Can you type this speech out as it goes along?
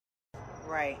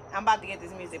Right. I'm about to get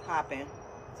this music popping.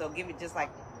 So give it just like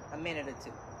a minute or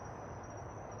two.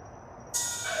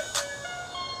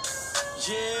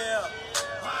 Yeah.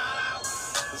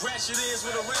 Ratchet is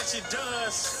what a ratchet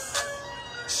does.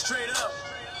 Straight up.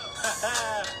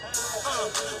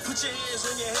 Put your hands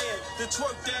on your head, then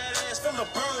twerk that ass from the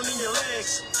burn in your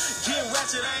legs. Get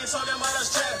ratchet, I ain't talking about a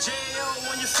strap. J.O.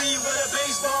 on your feet with a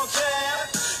baseball cap.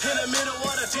 In the middle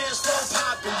of the dance floor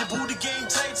popping. Your booty game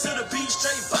tight to the beat,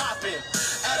 straight bopping.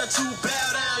 Attitude bow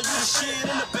down, you the shit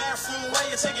in the bathroom while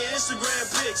you taking Instagram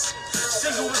pics.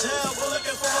 Single as hell, but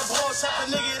looking for a boss. Type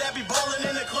of nigga that be ballin'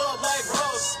 in the club like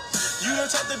Ross. You don't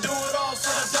have to do it all for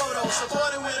the dodo.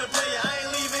 Supporting with a player, I ain't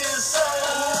leaving his soul.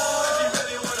 If you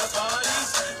really wanna party,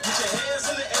 get your hands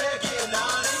in the air, get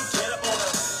naughty. Get up on the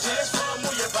dance floor,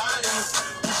 move your body.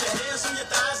 Put your hands on your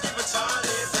thighs, get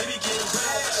retarded. Baby, get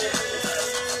ratchet.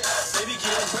 Baby,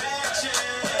 get ratchet.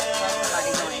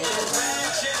 Baby, get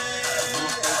ratchet.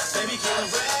 Baby, get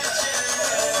ratchet.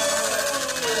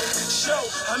 Show,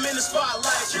 I'm in the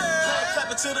spotlight. Girl,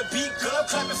 clapping to the beat, girl,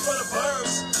 clapping for the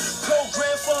birds.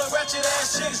 Program full of ratchet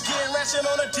ass chicks, getting ratchet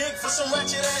on a dick for some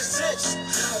ratchet ass tips.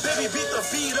 Baby, beat the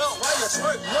beat up while you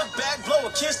twerk. Look back, blow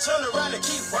a kiss, turn around and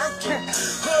keep working.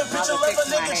 Hood picture love a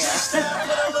nigga G-style.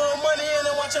 Put a little money in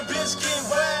and watch a bitch get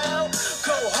wild.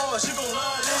 Go hard, you gon'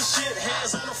 love this shit. Hands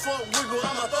on the front wiggle,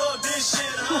 I'ma thug this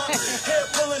shit, huh? Hair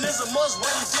pulling is a must while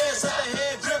you dance. Let the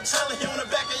hand grip, telling you on the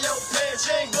back of your pants.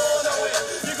 You ain't going nowhere,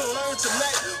 you gon' learn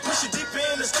tonight. Push it deeper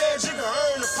in the stands, you gon'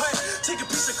 earn the pipe. Take a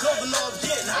piece of clothing off,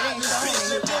 getting hot in this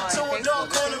bitch. Dip to a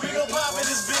dark corner, we gon' pop in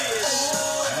this bitch.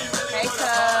 Hey, cuz.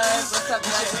 What's up,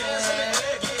 Justin? Hey.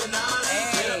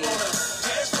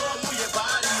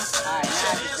 Alright, now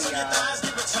I can see y'all.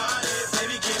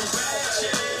 Baby, get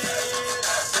ratchet.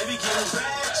 Baby, get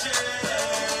ratchet.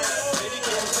 Baby,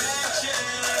 get ratchet.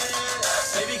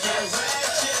 Baby, get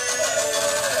ratchet.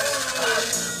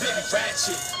 Baby,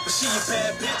 ratchet. But she a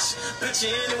bad bitch. Bet you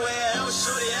anywhere else,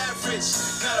 shorty average.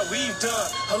 Got a weave done,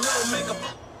 a little makeup.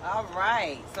 All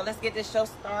right, so let's get this show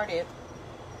started.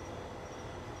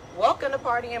 Welcome to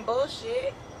Party and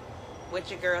Bullshit with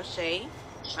your girl Shay.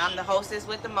 I'm the hostess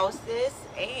with the mostest,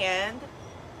 and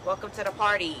welcome to the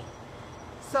party.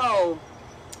 So,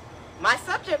 my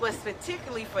subject was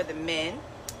particularly for the men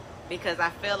because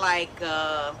I feel like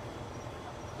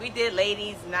we did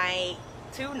ladies' night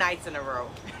 2 nights in a row.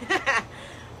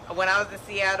 When I was in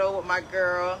Seattle with my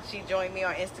girl, she joined me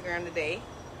on Instagram today.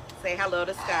 Say hello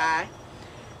to Sky.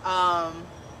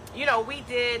 You know, we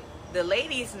did the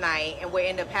ladies' night, and what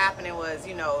ended up happening was,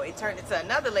 you know, it turned into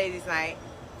another ladies' night.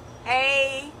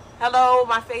 Hey, hello,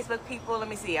 my Facebook people. Let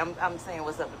me see. I'm saying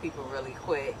what's up to people really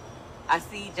quick. I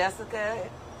see Jessica,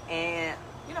 and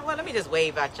you know what? Let me just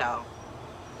wave at y'all.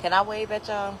 Can I wave at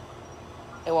y'all?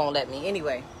 It won't let me.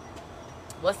 Anyway,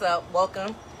 what's up?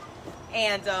 Welcome.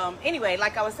 And anyway,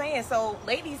 like I was saying, so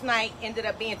ladies' night ended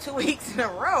up being 2 weeks in a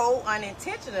row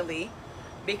unintentionally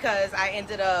because I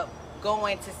ended up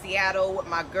going to Seattle with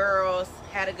my girls,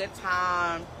 had a good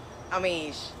time. I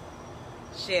mean,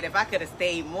 shit, if I could have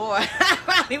stayed more, I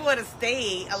probably would have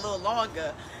stayed a little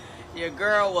longer. Your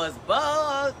girl was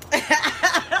bugged.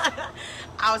 I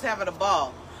was having a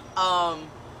ball.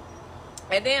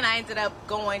 And then I ended up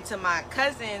going to my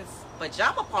cousin's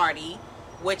pajama party,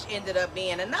 which ended up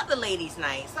being another ladies'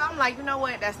 night. So I'm like, you know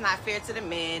what? That's not fair to the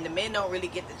men. The men don't really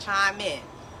get to chime in.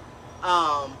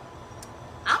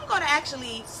 I'm going to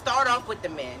actually start off with the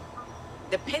men.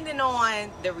 Depending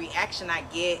on the reaction I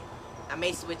get, I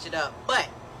may switch it up. But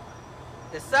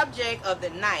the subject of the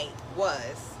night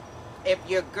was, if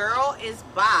your girl is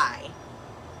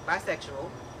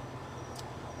bisexual,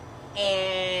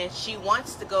 and she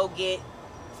wants to go get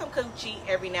some coochie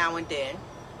every now and then,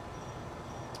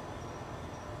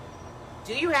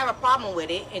 do you have a problem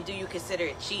with it, and do you consider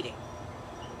it cheating?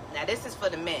 Now, this is for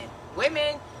the men.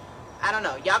 Women, I don't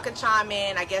know. Y'all can chime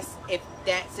in, I guess, if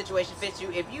that situation fits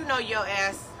you. If you know your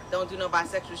ass don't do no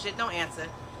bisexual shit, don't answer.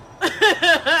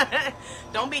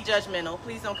 Don't be judgmental.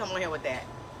 Please don't come on here with that.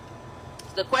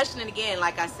 The question, again,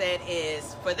 like I said,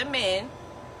 is for the men.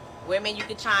 Women, you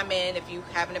can chime in if you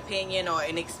have an opinion or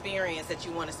an experience that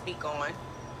you want to speak on.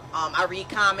 I read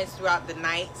comments throughout the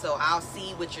night, so I'll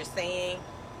see what you're saying.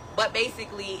 But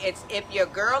basically, it's if your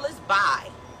girl is bi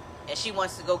and she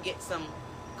wants to go get some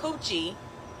coochie,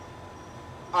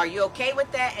 are you okay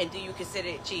with that? And do you consider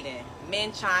it cheating?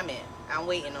 Men, chime in. I'm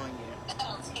waiting on you.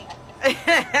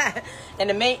 In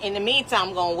the meantime,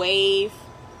 I'm going to wave.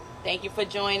 Thank you for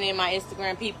joining my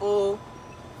Instagram people,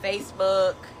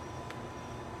 Facebook.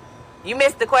 You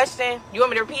missed the question. You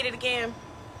want me to repeat it again?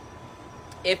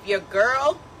 If your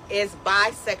girl is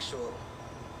bisexual,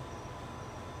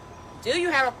 Do you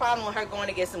have a problem with her going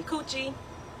to get some coochie?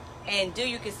 And do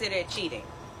you consider it cheating?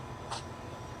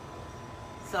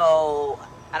 So,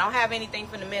 I don't have anything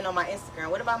from the men on my Instagram.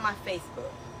 What about my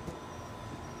Facebook?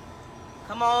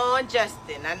 Come on,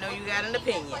 Justin. I know you got an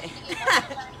opinion.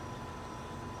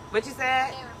 What you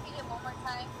said?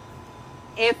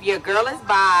 If your girl is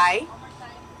bi,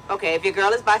 okay, if your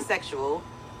girl is bisexual,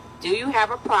 do you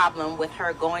have a problem with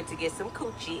her going to get some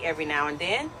coochie every now and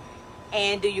then?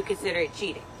 And do you consider it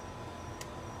cheating?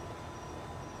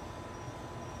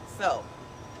 So,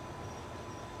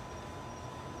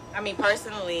 I mean,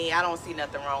 personally, I don't see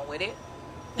nothing wrong with it.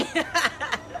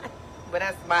 But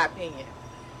that's my opinion.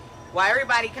 While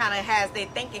everybody kind of has their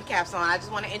thinking caps on, I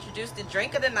just want to introduce the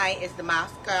drink of the night. It's the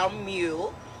Moscow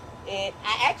Mule. And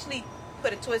I actually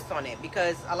put a twist on it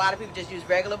because a lot of people just use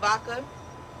regular vodka.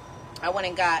 I went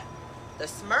and got the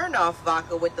Smirnoff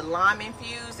vodka with the lime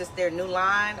infused. It's their new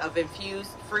line of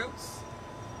infused fruits.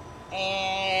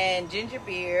 And ginger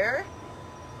beer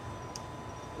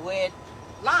with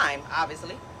lime,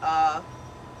 obviously.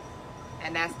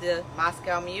 And that's the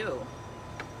Moscow Mule.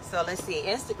 So let's see,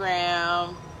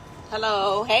 Instagram.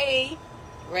 Hello, hey,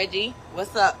 Reggie,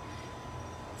 what's up?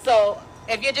 So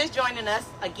if you're just joining us,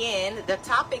 again, the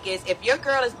topic is, if your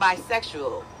girl is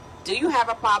bisexual, do you have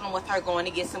a problem with her going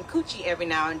to get some coochie every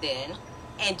now and then?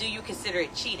 And do you consider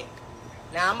it cheating?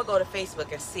 Now I'm gonna go to Facebook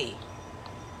and see.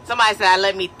 Somebody said,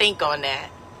 let me think on that.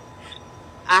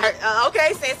 I heard,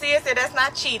 okay, Cynthia said that's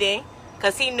not cheating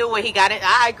because he knew where he got it.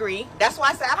 I agree. That's why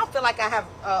I said I don't feel like I have,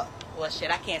 well,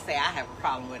 shit, I can't say I have a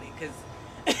problem with it because,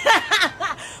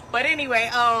 but anyway,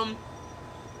 I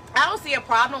don't see a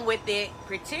problem with it,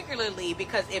 particularly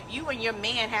because if you and your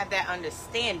man have that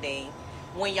understanding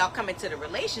when y'all come into the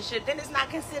relationship, then it's not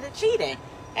considered cheating.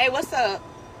 Hey, what's up,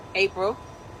 April?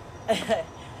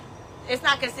 It's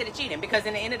not considered cheating because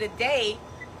in the end of the day,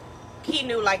 he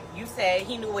knew, like you said,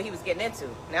 he knew what he was getting into.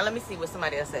 Now let me see what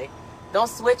somebody else say. Don't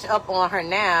switch up on her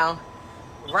now.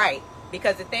 Right.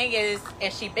 Because the thing is,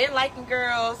 if she been liking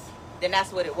girls, then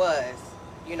that's what it was,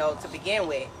 you know, to begin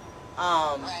with.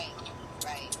 Right.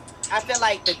 I feel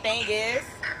like the thing is,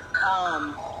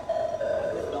 hold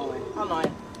on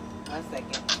 1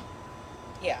 second.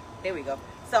 Yeah, there we go.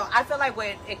 So I feel like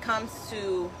when it comes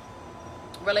to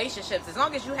relationships, as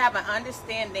long as you have an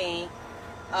understanding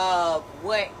of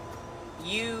what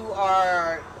you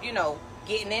are, you know,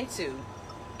 getting into,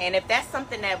 and if that's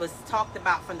something that was talked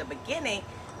about from the beginning,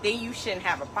 then you shouldn't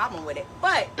have a problem with it.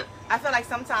 But I feel like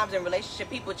sometimes in relationship,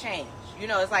 people change. You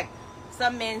know, it's like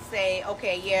some men say,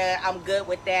 okay, yeah, I'm good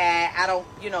with that. I don't,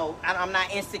 you know, I'm not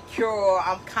insecure.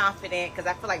 I'm confident, because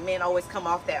I feel like men always come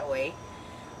off that way.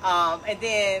 And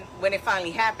then when it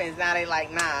finally happens, now they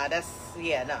like, nah, that's,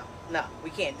 yeah, no,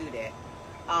 we can't do that.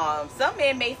 Some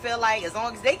men may feel like as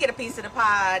long as they get a piece of the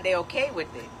pie, they're okay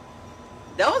with it.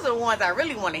 Those are the ones I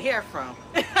really want to hear from.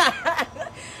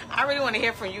 I really want to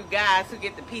hear from you guys who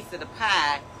get the piece of the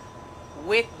pie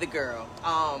with the girl.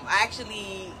 I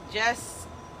actually just,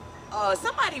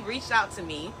 somebody reached out to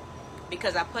me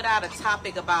because I put out a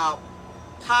topic about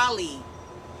poly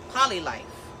life.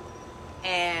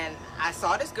 And I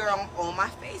saw this girl on my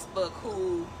Facebook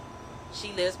who,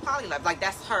 she lives poly life. Like,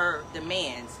 that's her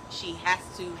demands. She has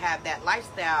to have that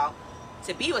lifestyle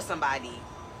to be with somebody.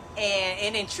 And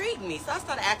it intrigued me. So I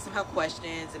started asking her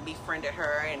questions and befriended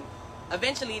her. And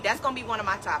eventually, that's going to be one of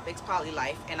my topics, poly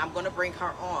life. And I'm going to bring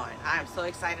her on. I am so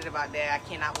excited about that. I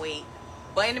cannot wait.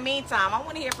 But in the meantime, I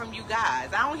want to hear from you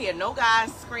guys. I don't hear no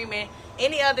guys screaming.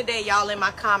 Any other day, y'all in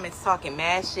my comments talking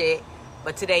mad shit.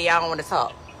 But today, y'all don't want to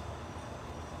talk.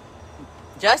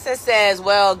 Justin says,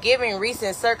 well, given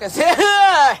recent circumstances,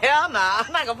 hell no,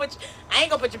 I'm not gonna put I ain't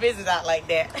gonna put your business out like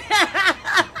that.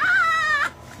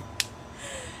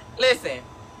 Listen,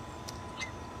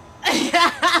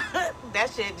 that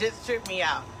shit just tripped me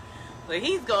out. So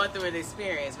he's going through an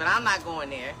experience, but I'm not going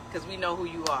there because we know who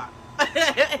you are.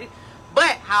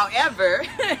 But however,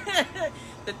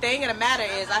 the thing of the matter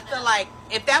is, I feel like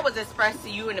if that was expressed to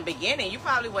you in the beginning, you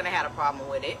probably wouldn't have had a problem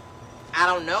with it. I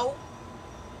don't know.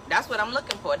 That's what I'm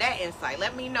looking for, that insight.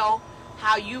 Let me know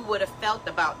how you would have felt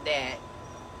about that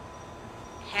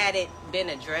had it been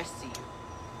addressed to you.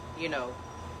 You know,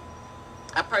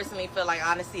 I personally feel like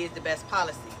honesty is the best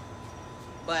policy.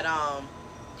 But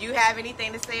do you have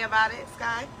anything to say about it,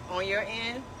 Sky, on your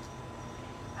end?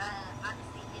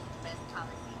 Honesty is the best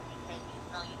policy because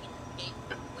you know you can pick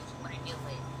what you want to deal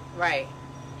with. Right.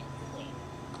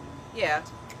 Yeah.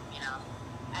 You know,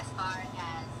 as far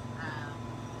as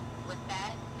with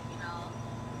that, you know,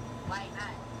 why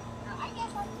not? You know, I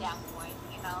guess I'm down for it,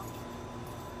 you know.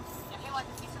 If he wants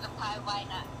a piece of the pie, why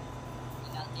not?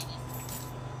 You know, they just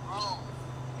rules.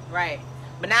 Right.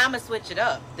 But now I'm gonna switch it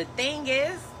up. The thing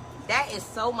is, that is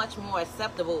so much more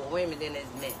acceptable with women than it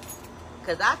is men.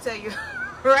 Cause I tell you,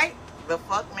 right the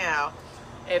fuck now,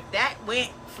 if that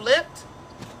went flipped,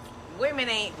 women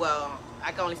ain't, well,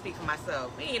 I can only speak for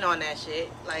myself. We ain't on that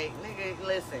shit. Like, nigga,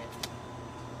 listen.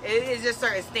 It's just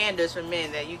certain standards for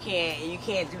men that you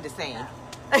can't do the same.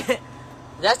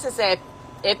 Justin said,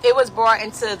 if it was brought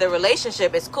into the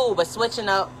relationship, it's cool, but switching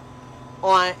up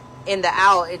in the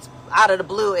it's out of the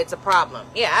blue, it's a problem.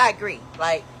 Yeah, I agree.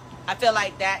 Like, I feel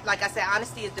like that, like I said,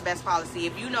 honesty is the best policy.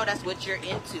 If you know that's what you're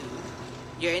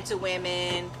into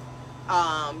women,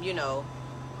 you know,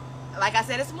 like I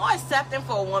said, it's more accepting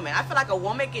for a woman. I feel like a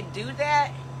woman can do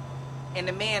that and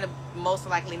the man most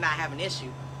likely not have an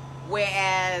issue.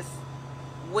 Whereas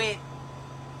with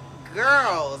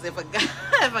girls, if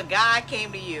a guy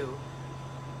came to you,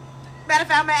 matter of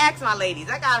fact, I'm gonna ask my ladies.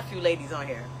 I got a few ladies on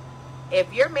here.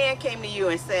 If your man came to you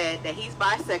and said that he's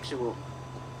bisexual,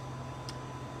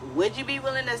 would you be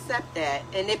willing to accept that?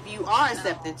 And if you are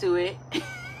accepting to it,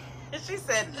 she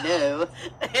said no.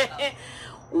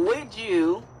 Would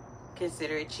you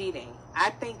consider it cheating? I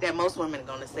think that most women are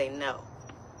going to say no.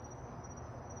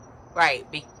 Right.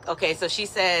 Okay, so she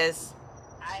says,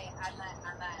 I'm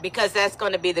not. Because that's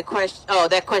going to be the question. Oh,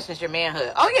 that questions your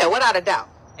manhood. Oh, yeah, without a doubt.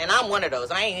 And I'm one of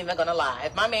those. I ain't even going to lie.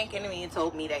 If my man came to me and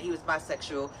told me that he was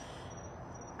bisexual,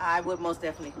 I would most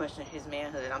definitely question his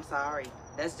manhood. I'm sorry.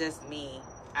 That's just me.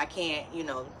 I can't, you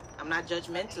know, I'm not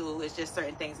judgmental. It's just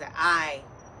certain things that I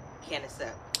can't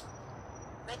accept.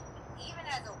 But even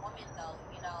as a woman, though,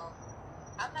 you know,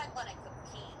 I'm not going to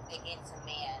compete against a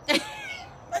man.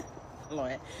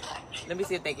 Lord. Let me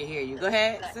see if they can hear you. Go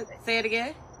ahead. Say it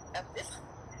again.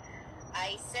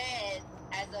 I said,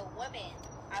 as a woman,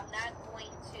 I'm not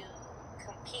going to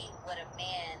compete with a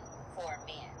man for a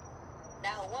man.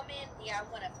 Now, a woman, yeah, I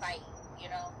want to fight, you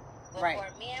know. But right. For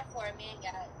a man,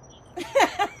 yeah.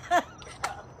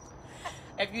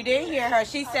 If you didn't hear her,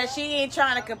 she said she ain't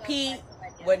trying to compete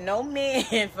with no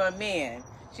man for men.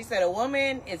 She said a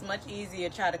woman is much easier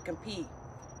to try to compete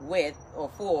with or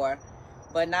for,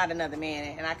 but not another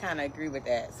man. And I kind of agree with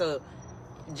that. So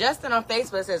Justin on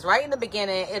Facebook says, right in the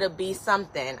beginning, it'll be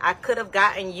something I could have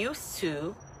gotten used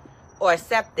to or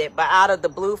accepted, but out of the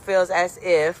blue feels as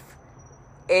if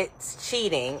it's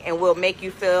cheating and will make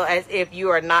you feel as if you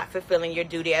are not fulfilling your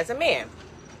duty as a man.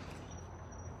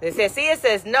 It says, Sia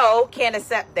says, no, can't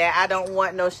accept that. I don't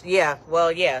want no, yeah,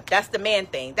 well, yeah, that's the man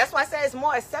thing. That's why I said it's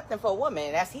more accepting for a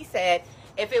woman. As he said,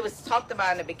 if it was talked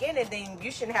about in the beginning, then you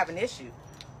shouldn't have an issue.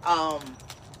 I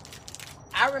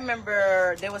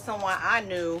remember there was someone I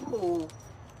knew who,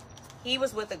 he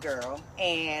was with a girl,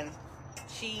 and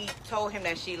she told him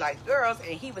that she liked girls,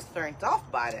 and he was turned off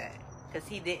by that. Because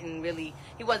he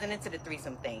wasn't into the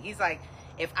threesome thing. He's like,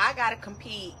 if I got to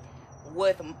compete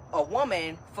with a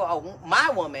woman for my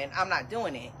woman, I'm not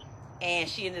doing it. And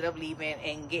she ended up leaving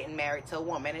and getting married to a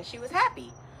woman, and she was happy.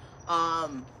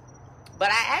 But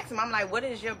I asked him, I'm like, what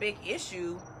is your big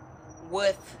issue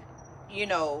with, you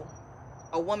know,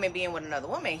 a woman being with another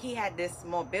woman? He had this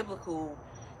more biblical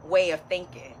way of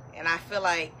thinking. And I feel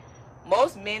like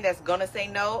most men that's gonna say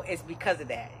no is because of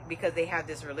that, because they have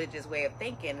this religious way of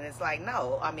thinking. And it's like,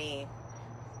 no, I mean,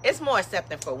 it's more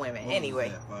accepting for women. Moses anyway.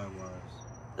 had 5 wives.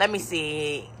 Let me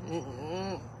see.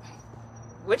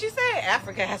 What'd you say?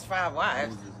 Africa has 5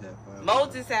 wives.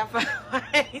 Moses had 5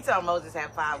 wives. He told Moses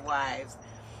had 5 wives.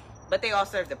 But they all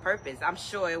served a purpose. I'm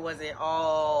sure it wasn't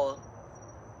all,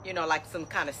 you know, like some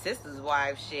kind of sister's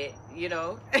wife shit, you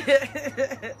know.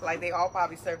 Like they all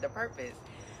probably served a purpose.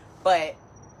 But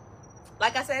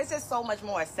like I said, it's just so much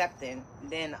more accepting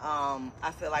than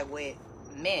I feel like with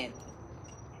men.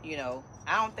 You know,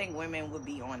 I don't think women would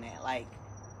be on that. Like,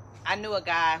 I knew a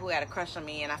guy who had a crush on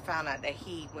me, and I found out that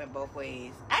he went both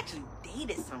ways. I actually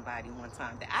dated somebody one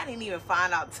time that I didn't even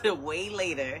find out till way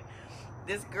later.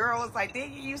 This girl was like,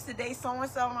 did you used to date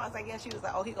so-and-so? And I was like, yeah. She was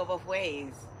like, oh, he go both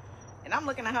ways. And I'm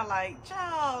looking at her like,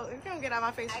 child, if you don't get out of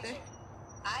my face today.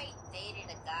 I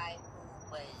dated a guy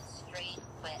who was straight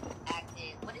but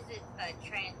acted, what is it,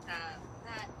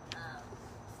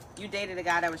 You dated a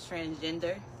guy that was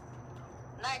transgender?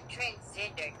 Not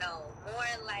transgender, no.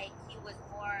 More like he was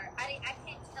more, I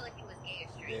can't tell if he was gay or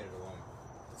straight.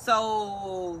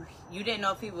 So, you didn't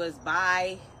know if he was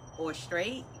bi or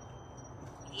straight?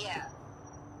 Yeah.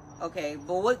 Okay,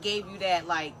 but what gave you that,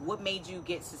 like, what made you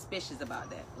get suspicious about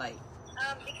that? Like,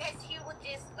 because he would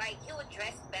just, like, he would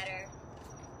dress better.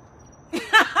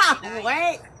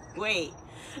 Wait.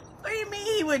 What do you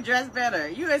mean he would dress better?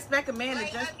 You expect a man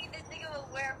to dress... I mean, this nigga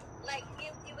would wear, like,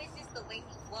 it was just the way he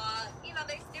walked. You know,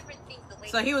 there's different things. The way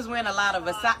so he was wearing a lot of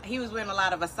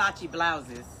Versace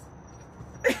blouses.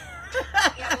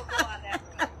 Yeah, we'll go on that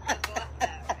road. We'll go on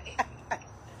that, right?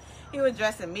 He was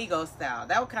dressed in Migos style.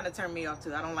 That would kind of turn me off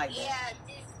too. I don't like that.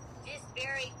 Yeah, just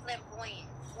very flamboyant.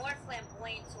 More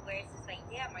flamboyant to where it's just like,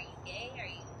 damn, are you gay? Are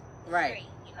you Right. straight?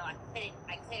 You know,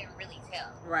 I couldn't really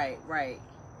tell. Right.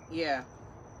 Yeah.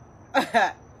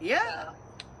 Yeah.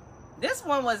 So, This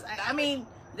one was, I mean,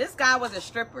 this guy was a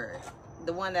stripper.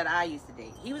 The one that I used to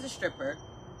date. He was a stripper.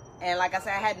 And like I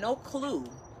said, I had no clue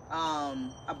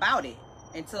about it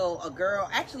until a girl,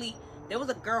 actually, there was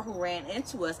a girl who ran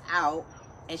into us out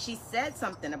and she said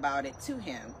something about it to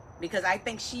him because I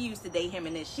think she used to date him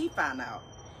and then she found out.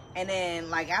 And then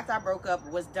like after I broke up,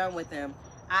 was done with him,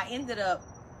 I ended up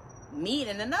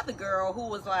meeting another girl who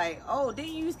was like, oh,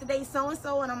 didn't you used to date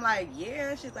so-and-so? And I'm like,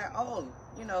 yeah. She's like, oh,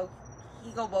 you know,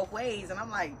 he go both ways. And I'm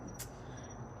like,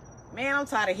 man, I'm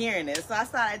tired of hearing this. So I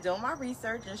started doing my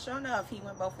research, and sure enough, he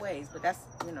went both ways. But that's,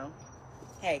 you know,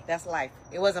 hey, that's life.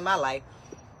 It wasn't my life.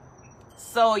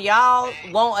 So y'all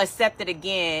won't accept it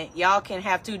again. Y'all can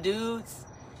have two dudes.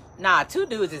 Nah, two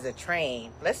dudes is a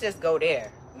train. Let's just go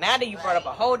there. Now that you brought up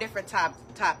a whole different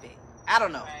topic. I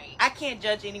don't know. Right. I can't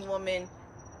judge any woman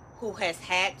who has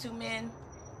had two men.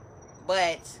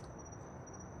 But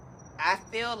I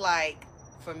feel like,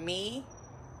 for me,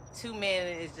 two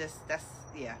men is just, that's,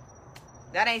 yeah.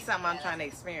 That ain't something I'm trying to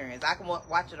experience. I can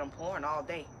watch it on porn all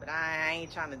day, but I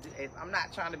ain't trying to do it. I'm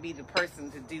not trying to be the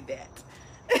person to do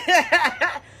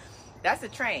that. That's a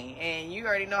train, and you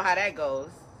already know how that goes.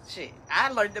 Shit, I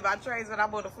learned about trains when I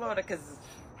moved to Florida, because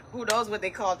who knows what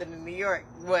they called it in New York.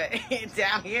 But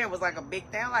down here it was like a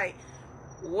big town. Like,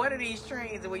 what are these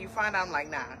trains? And when you find out, I'm like,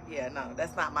 nah, yeah, no,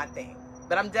 that's not my thing.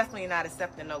 But I'm definitely not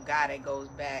accepting no guy that goes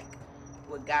back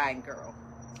with guy and girl.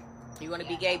 You want to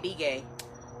be gay, be gay.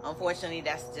 Unfortunately,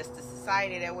 that's just the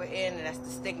society that we're in, and that's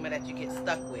the stigma that you get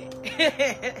stuck with.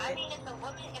 I mean, if the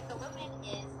woman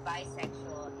is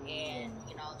bisexual and,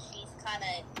 you know, she's kind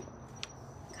of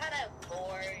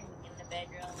bored in the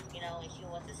bedroom, you know, and she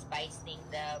wants to spice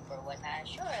things up or whatnot,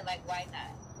 sure, like, why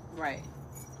not? Right.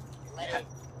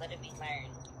 Let it be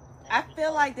learned. I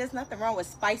feel like there's nothing wrong with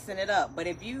spicing it up, but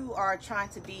if you are trying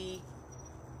to be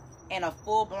in a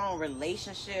full-blown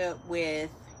relationship with,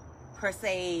 per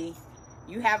se,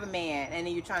 you have a man and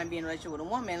then you're trying to be in a relationship with a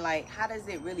woman, like, how does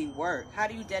it really work? How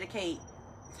do you dedicate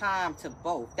time to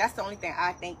both? That's the only thing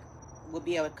I think would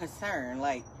be a concern.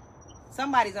 Like,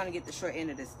 somebody's gonna get the short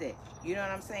end of the stick. You know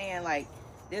what I'm saying? Like,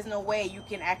 there's no way you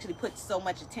can actually put so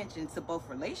much attention to both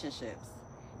relationships.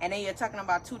 And then you're talking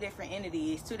about two different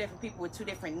entities, two different people with two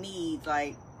different needs.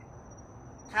 Like,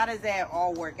 how does that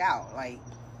all work out? Like,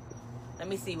 let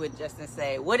me see what Justin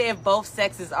say. What if both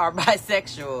sexes are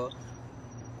bisexual?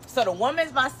 So the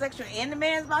woman's bisexual and the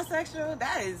man's bisexual?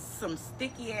 That is some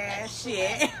sticky ass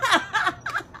shit.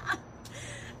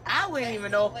 I wouldn't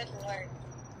even know.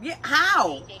 Yeah,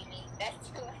 how?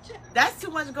 That's too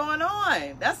much going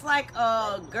on. That's like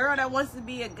a girl that wants to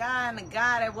be a guy and a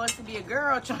guy that wants to be a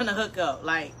girl trying to hook up.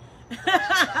 Like,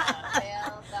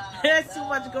 there's too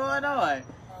much going on.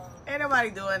 Ain't nobody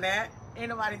doing that. Ain't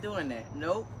nobody doing that.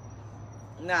 Nope.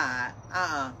 Nah.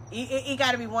 It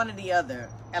got to be one or the other.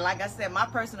 And like I said, my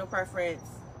personal preference,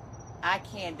 I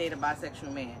can't date a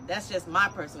bisexual man. That's just my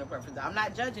personal preference. I'm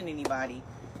not judging anybody.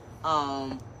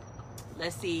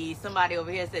 Let's see. Somebody over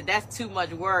here said that's too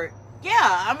much work. Yeah,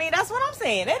 I mean, that's what I'm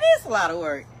saying. It is a lot of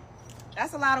work.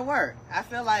 That's a lot of work. I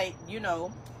feel like, you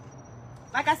know,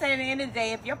 like I said, at the end of the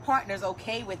day, if your partner's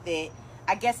okay with it,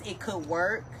 I guess it could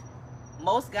work.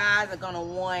 Most guys are going to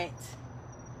want...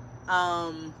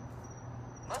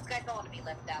 most guys don't want to be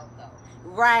left out, though.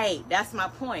 Right. That's my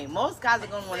point. Most guys are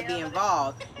going to want to be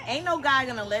involved. Ain't no guy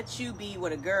going to let you be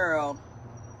with a girl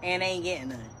and ain't getting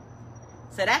none.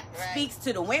 So that speaks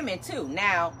to the women, too.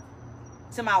 Now...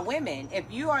 to my women, if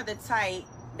you are the type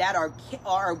that are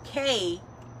okay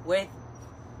with,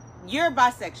 you're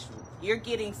bisexual, you're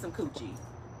getting some coochie,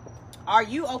 are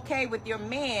you okay with your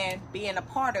man being a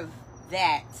part of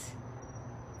that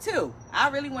too? I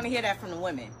really want to hear that from the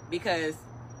women, because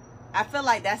I feel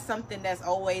like that's something that's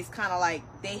always kind of like,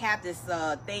 they have this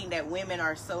thing that women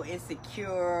are so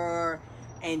insecure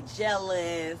and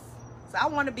jealous. So I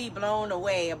want to be blown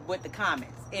away with the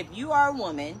comments. If you are a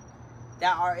woman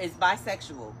that is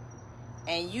bisexual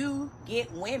and you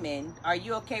get women, are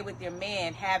you okay with your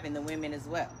man having the women as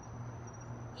well?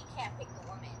 He can't pick the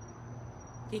woman.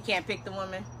 He can't pick the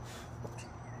woman?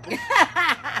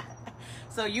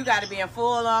 So you got to be in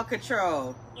full on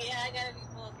control. Yeah, I got to be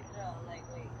full control. Like,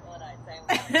 wait, hold on, say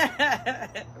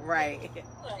what? Right.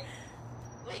 Like,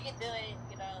 we can do it,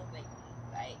 you know, but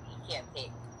like, he can't pick.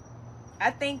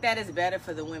 I think that is better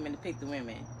for the women to pick the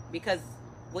women, because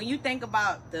when you think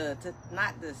about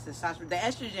not the testosterone, the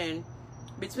estrogen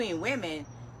between women,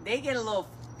 they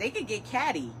could get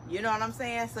catty. You know what I'm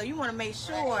saying? So you want to make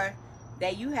sure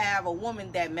that you have a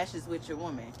woman that meshes with your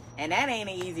woman, and that ain't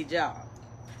an easy job.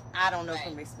 I don't know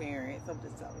from experience. I'm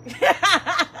just telling you.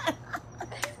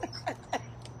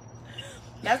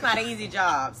 That's not an easy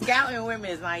job. Scouting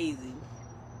women is not easy,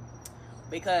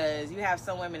 because you have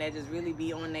some women that just really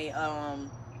be on their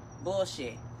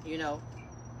bullshit. You know,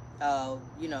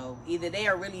 either they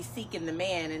are really seeking the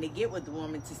man and they get with the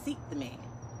woman to seek the man.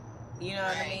 You know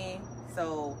what I mean?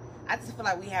 So I just feel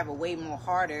like we have a way more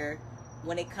harder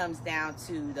when it comes down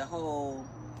to the whole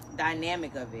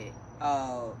dynamic of it.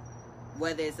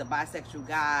 Whether it's a bisexual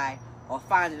guy or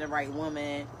finding the right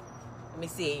woman. Let me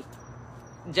see.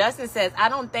 Justin says, I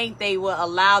don't think they will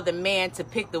allow the man to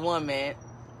pick the woman.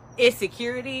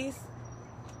 Insecurities.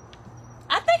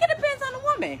 I think it depends on the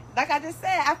woman. Like I just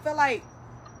said, I feel like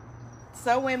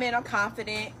some women are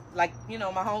confident. Like, you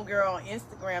know, my homegirl on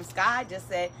Instagram, Sky, just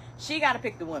said she got to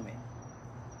pick the woman.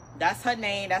 That's her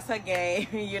name. That's her game.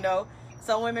 You know,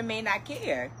 some women may not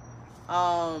care.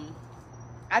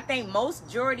 I think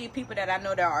majority of people that I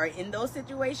know that are in those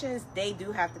situations, they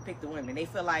do have to pick the women. They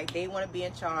feel like they want to be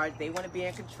in charge. They want to be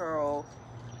in control,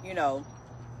 you know,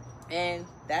 and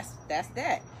that's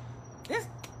that.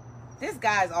 This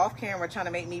guy's off camera trying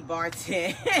to make me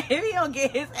bartend. If he don't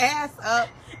get his ass up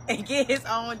and get his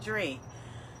own drink.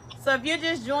 So if you're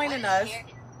just joining us,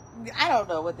 I don't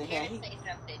know what the hell. Say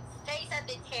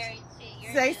something, Terrence.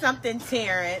 Say something,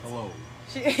 Terrence. Hello.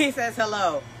 He says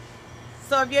hello.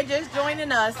 So if you're just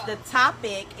joining us, the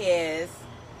topic is,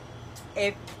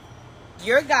 if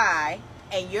your guy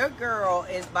and your girl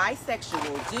is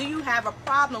bisexual, do you have a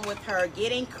problem with her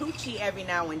getting coochie every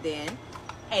now and then?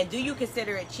 And do you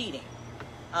consider it cheating?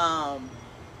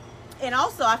 And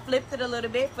also, I flipped it a little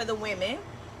bit for the women.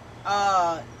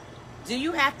 Do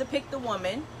you have to pick the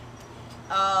woman?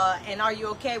 And are you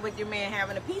okay with your man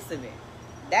having a piece of it?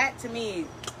 That, to me,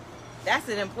 that's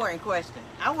an important question.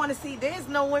 I want to see, there's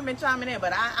no women chiming in,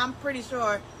 but I'm pretty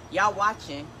sure y'all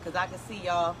watching, because I can see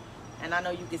y'all, and I know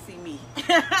you can see me.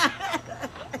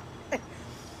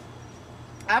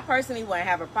 I personally wouldn't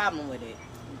have a problem with it.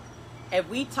 If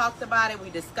we talked about it, we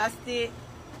discussed it,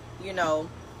 you know,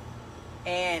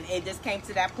 and it just came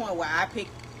to that point where I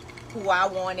picked who I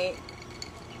wanted.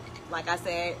 Like I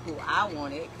said, who I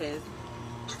wanted, because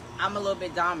I'm a little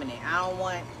bit dominant. I don't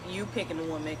want you picking a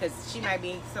woman, because she might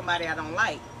be somebody I don't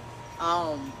like.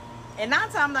 And 9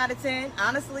 times out of 10,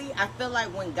 honestly, I feel like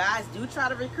when guys do try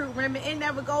to recruit women, it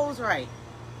never goes right.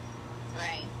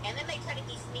 Right. And then they try to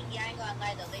be sneaky. I ain't gonna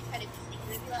lie though. They try to be sneaky.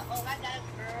 They be like, oh, I got a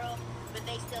girl, but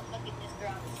they still fucking this girl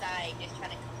on the side, just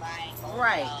trying to combine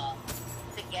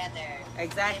both together.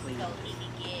 Exactly. Just so he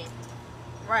can get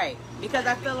right. Because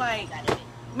I feel like,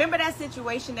 remember that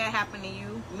situation that happened to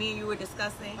you? Me and you were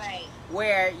discussing? Right.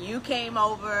 Where you came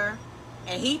over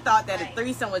and he thought that a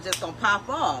threesome was just going to pop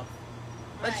off.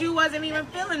 But you wasn't even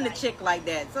feeling the chick like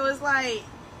that. So it's like,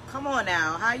 come on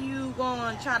now. How you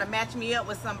going to try to match me up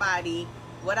with somebody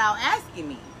without asking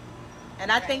me?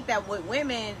 And I think that with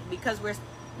women, because we're,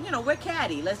 you know, we're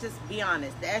catty. Let's just be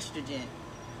honest. The estrogen.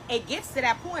 It gets to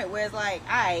that point where it's like,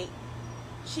 all right,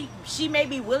 she may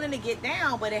be willing to get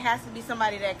down, but it has to be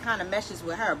somebody that kind of meshes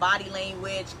with her. Body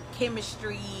language,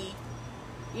 chemistry,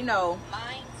 you know.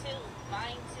 Mine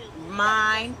too.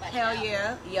 Mine, hell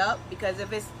yeah. Yup. Because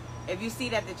if you see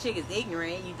that the chick is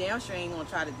ignorant, you damn sure ain't gonna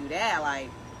try to do that. Like,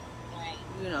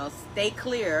 you know, stay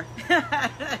clear,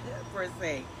 per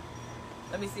se.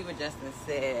 Let me see what Justin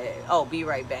said. Oh, be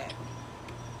right back.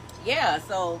 Yeah,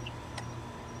 so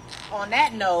on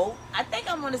that note, I think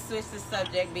I'm going to switch the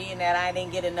subject, being that I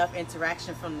didn't get enough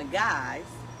interaction from the guys.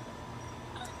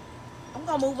 I'm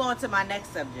going to move on to my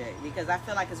next subject, because I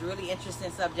feel like it's a really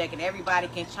interesting subject and everybody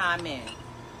can chime in.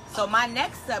 So my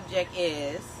next subject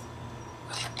is,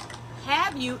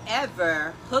 have you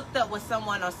ever hooked up with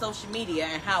someone on social media,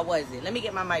 and how was it? Let me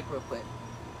get my mic real quick.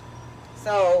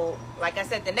 So, like I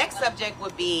said, the next subject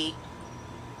would be,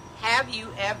 have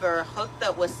you ever hooked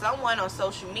up with someone on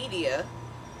social media,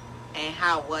 and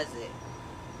how was it?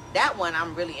 That one,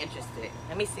 I'm really interested.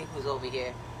 Let me see who's over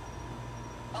here.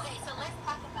 Okay, so let's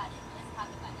talk about it.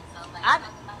 So, like, talk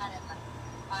about it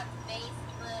on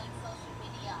Facebook, social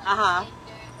media, on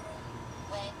Tinder,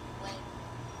 with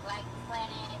like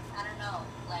Planet, I don't know,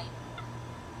 like.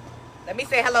 Let me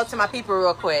say hello to my people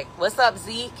real quick. What's up,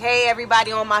 Zeke? Hey,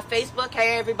 everybody on my Facebook.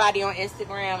 Hey, everybody on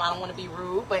Instagram. I don't want to be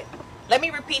rude, but let me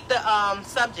repeat the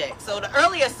subject. So the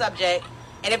earlier subject,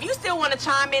 and if you still want to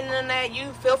chime in on that,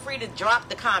 you feel free to drop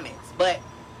the comments. But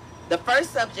the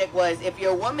first subject was, if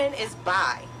your woman is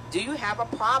bi, do you have a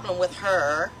problem with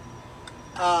her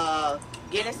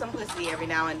getting some pussy every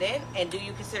now and then, and do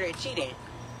you consider it cheating?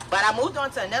 But I moved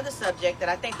on to another subject that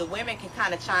I think the women can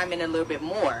kind of chime in a little bit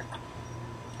more.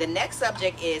 The next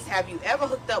subject is, have you ever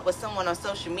hooked up with someone on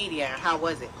social media, and how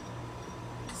was it?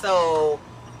 So,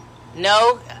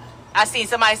 no. I seen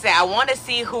somebody say, I want to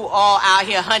see who all out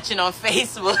here hunching on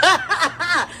Facebook.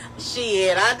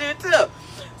 Shit, I do too.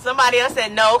 Somebody else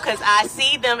said no, because I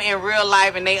see them in real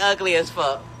life and they ugly as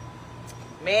fuck.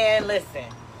 Man, listen.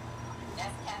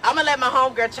 I'm going to let my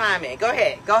homegirl chime in. Go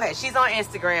ahead. Go ahead. She's on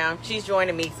Instagram. She's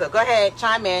joining me. So go ahead.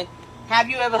 Chime in. Have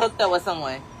you ever hooked up with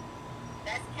someone?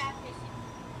 That's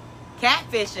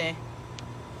Catfishing? catfishing.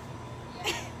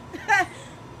 Yeah.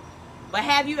 But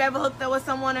have you ever hooked up with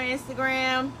someone on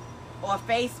Instagram or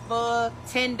Facebook,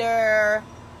 Tinder,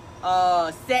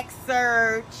 Sex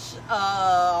Search,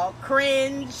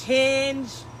 Cringe, Hinge,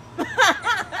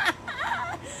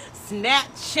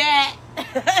 Snapchat?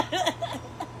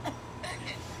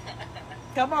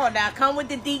 Come on now, come with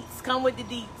the deets, come with the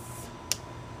deets.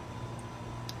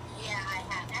 Yeah, I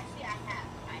have. Actually, I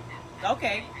have.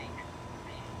 Okay. I have.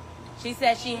 She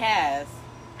said she has.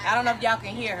 I don't know if y'all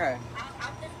can hear her.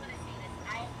 I'm just going to say this.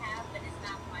 I have, but it's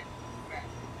not my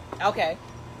preferred. Okay.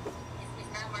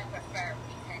 It's not my preferred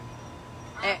because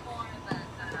Eh.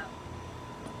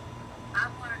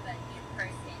 I'm more of an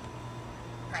in-person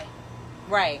type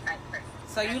Right. person.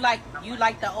 So you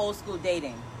like the old school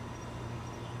dating.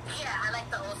 Yeah, I like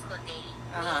the old school dating.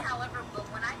 Uh-huh. Me, however, but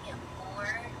when I get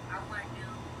bored, I want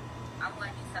to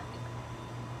do something.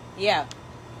 Yeah.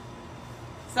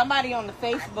 Somebody on the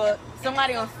Facebook,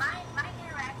 somebody on... My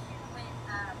interaction with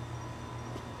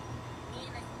me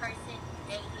and this person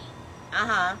dating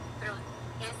Uh-huh. through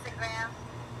Instagram,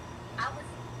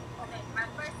 my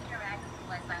first interaction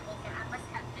was like, okay, I must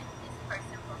have met this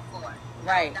person before.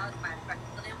 Right. That was my first.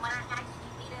 But then when I actually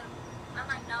meet him, I'm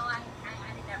like, no, I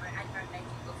never met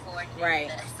you before. Right.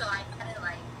 So I kind of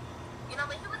like,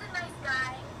 but he was a nice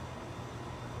guy.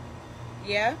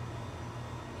 Yeah.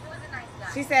 He was a nice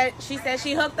guy. She said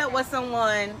she hooked up with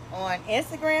someone on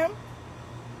Instagram.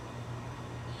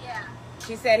 Yeah.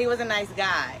 She said he was a nice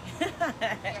guy. Yeah, he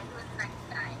was a nice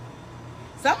guy.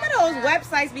 Some of those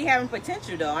websites be having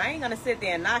potential though. I ain't gonna sit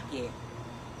there and knock it.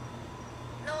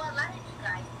 No, a lot of you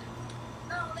guys do.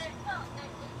 No,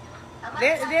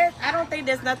 they do. I don't think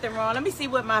there's nothing wrong. Let me see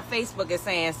what my Facebook is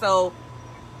saying. So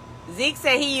Zeke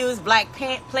said he used Black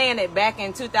Planet back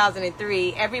in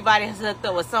 2003. Everybody has hooked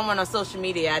up with someone on social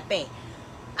media, I think.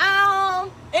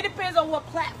 It depends on what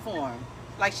platform.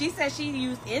 Like she said she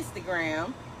used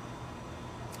Instagram.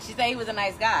 She said he was a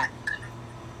nice guy.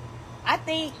 I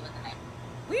think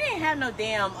we didn't have no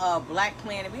damn Black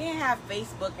Planet. We didn't have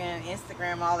Facebook and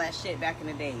Instagram, all that shit back in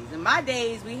the days. In my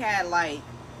days, we had like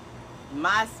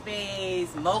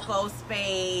MySpace, Moco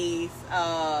Space,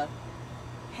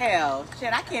 hell,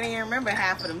 shit, I can't even remember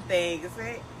half of them things.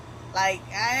 Like,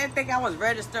 I didn't think I was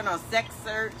registered on Sex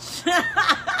Search.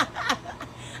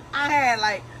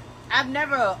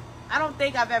 I don't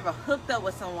think I've ever hooked up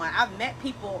with someone. I've met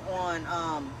people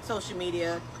on social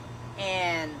media,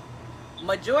 and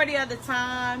majority of the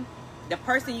time, the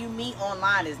person you meet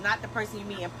online is not the person you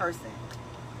meet in person.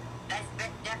 That's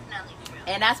definitely true.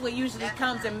 And that's what usually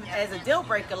comes in as a deal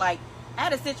breaker. Like, I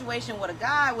had a situation with a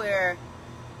guy where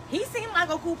he seemed like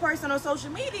a cool person on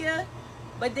social media,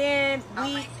 but then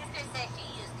my sister said she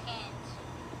used Hinge.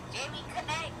 Jamie,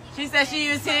 connect. She said she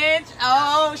used Hinge.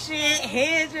 Oh shit,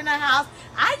 Hinge in the house.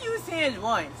 I used Hinge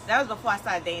once. That was before I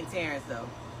started dating Terrence, though.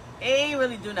 It ain't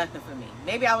really do nothing for me.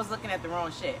 Maybe I was looking at the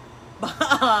wrong shit. But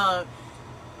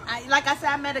like I said,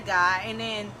 I met a guy, and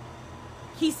then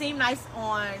he seemed nice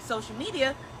on social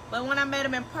media, but when I met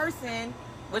him in person,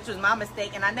 which was my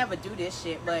mistake, and I never do this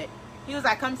shit, but he was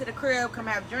like, come to the crib, come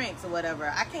have drinks or whatever.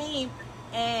 I came,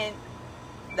 and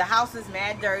the house is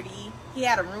mad dirty. He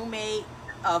had a roommate,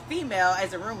 a female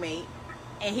as a roommate,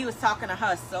 and he was talking to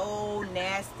her so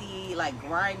nasty, like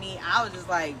grimy. I was just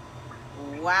like,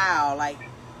 wow, like.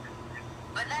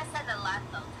 But that says a lot,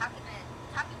 though. Talking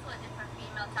to a different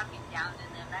female, talking down to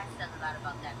them, that says a lot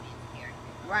about that man's character.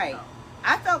 Right. So.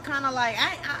 I felt kind of like,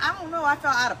 I don't know, I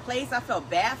felt out of place. I felt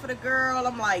bad for the girl.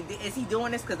 I'm like, is he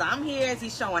doing this because I'm here? Is he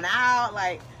showing out?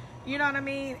 Like, you know what I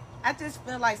mean? I just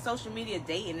feel like social media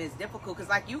dating is difficult because,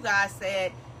 like you guys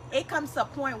said, it comes to a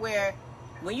point where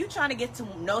when you're trying to get to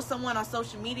know someone on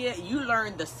social media, you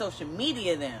learn the social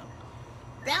media them.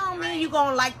 That don't mean you're going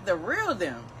to like the real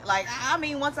them. Like, I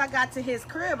mean, once I got to his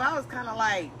crib, I was kind of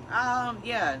like,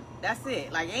 yeah, that's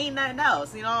it. Like, ain't nothing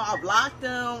else. You know, I blocked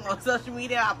them on social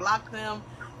media. I blocked them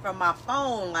from my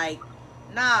phone. Like,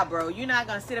 nah, bro, you're not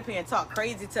going to sit up here and talk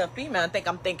crazy to a female and think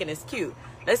I'm thinking it's cute.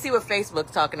 Let's see what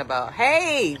Facebook's talking about.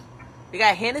 Hey, we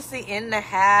got Hennessy in the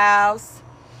house.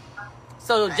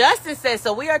 So Justin says,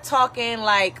 so we are talking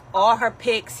like all her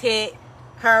pics hit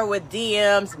her with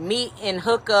DMs, meet and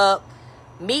hook up,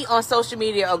 meet on social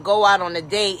media or go out on a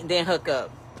date and then hook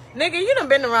up. Nigga, you done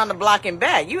been around the block and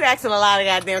back. You asking a lot of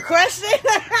goddamn questions.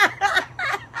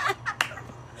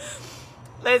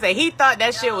 Listen, he thought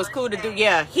that shit was cool to do.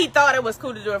 Yeah, he thought it was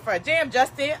cool to do it first. Damn,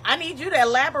 Justin, I need you to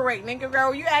elaborate, nigga,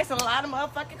 girl. You asking a lot of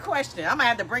motherfucking questions. I'm gonna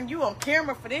have to bring you on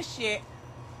camera for this shit.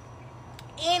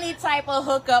 Any type of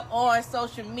hookup on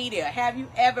social media. Have you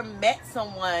ever met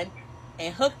someone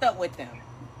and hooked up with them?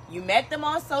 You met them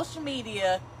on social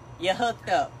media, you hooked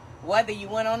up. Whether you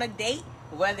went on a date,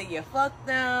 whether you fucked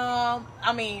them.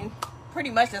 I mean, pretty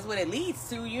much that's what it leads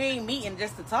to. You ain't meeting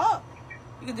just to talk.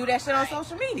 You can do that shit on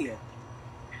social media.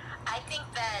 I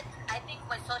think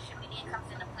when social media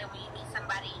comes into play, when you meet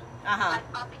somebody, Uh-huh.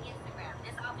 like off of Instagram,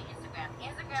 this off of Instagram.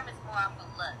 Instagram is more off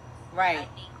of looks. Right. I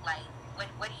think like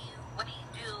what do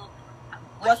you do?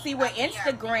 Well, see, with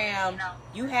Instagram,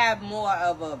 you have more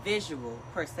of a visual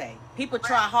per se. People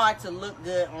try hard to look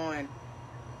good on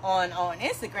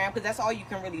Instagram because that's all you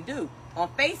can really do. On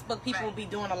Facebook, people will be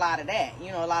doing a lot of that,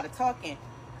 you know, a lot of talking.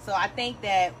 So I think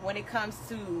that when it comes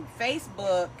to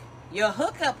Facebook, your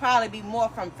hookup probably be more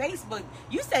from Facebook.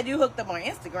 You said you hooked up on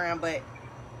Instagram, but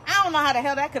I don't know how the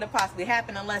hell that could have possibly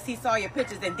happened unless he saw your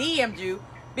pictures and DM'd you,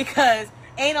 because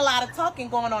ain't a lot of talking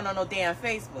going on no damn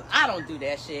Facebook. I don't do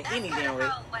that shit any damn way.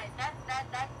 That's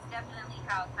definitely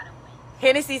how it kind of went.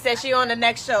 Hennessy says she on the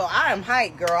next show. I am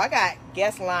hyped, girl. I got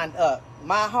guests lined up.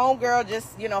 My homegirl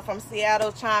just, you know, from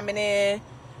Seattle chiming in.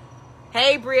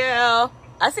 Hey, Brielle.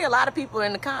 I see a lot of people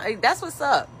in the comments. That's what's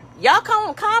up. Y'all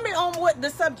comment on what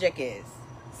the subject is.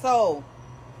 So,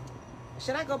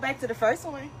 should I go back to the first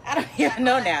one? I don't even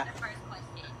know now.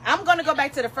 I'm going to go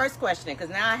back to the first question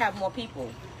because now I have more people.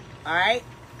 All right?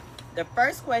 The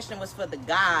first question was for the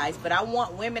guys, but I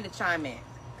want women to chime in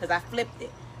because I flipped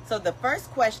it. So, the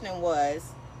first question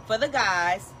was for the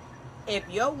guys. If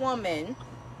your woman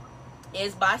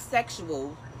is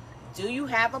bisexual, do you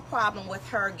have a problem with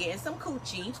her getting some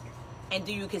coochie, and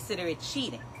do you consider it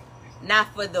cheating? Now,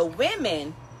 for the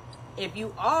women, if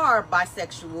you are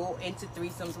bisexual, into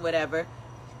threesomes, whatever,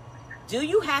 do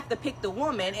you have to pick the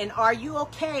woman, and are you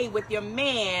okay with your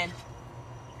man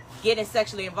getting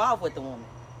sexually involved with the woman?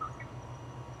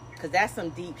 Because that's some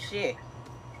deep shit,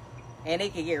 and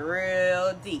it can get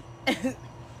real deep.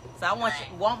 So I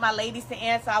want my ladies to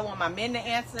answer. I want my men to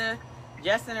answer.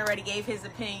 Justin already gave his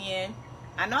opinion.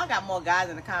 I know I got more guys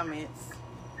in the comments.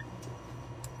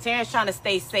 Terrence trying to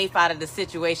stay safe out of the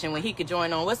situation when he could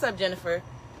join on. What's up, Jennifer?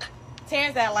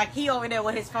 Terrence out like he over there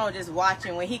with his phone just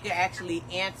watching when he could actually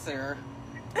answer.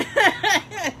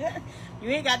 You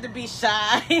ain't got to be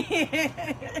shy.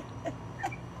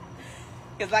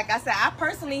 Because like I said,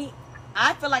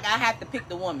 I feel like I have to pick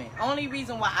the woman. Only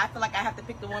reason why I feel like I have to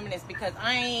pick the woman is because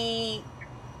I ain't,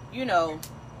 you know,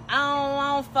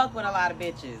 I don't fuck with a lot of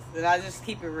bitches. I just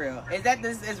keep it real. Is that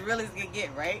this as real as it can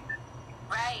get, right?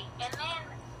 Right. And then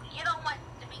you don't want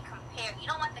to be compared. You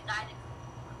don't want the guy to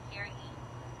compare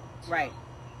you to right.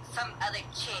 some other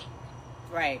chick.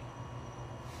 Right.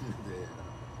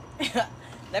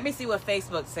 Let me see what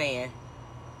Facebook's saying.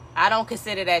 I don't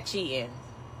consider that cheating.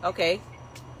 Okay.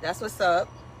 That's what's up.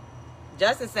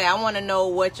 Justin said, I want to know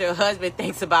what your husband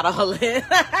thinks about all this.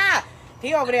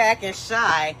 He over there acting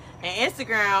shy. And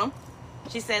Instagram,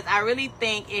 she says, I really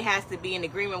think it has to be in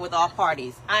agreement with all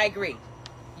parties. I agree.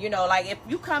 You know, like if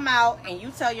you come out and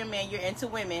you tell your man you're into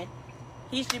women,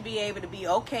 he should be able to be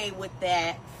okay with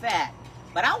that fact.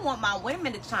 But I want my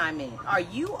women to chime in. Are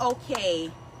you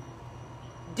okay?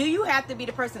 Do you have to be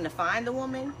the person to find the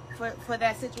woman for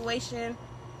that situation?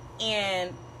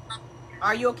 And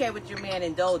are you okay with your man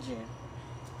indulging?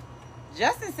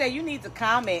 Justin said you need to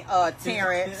comment,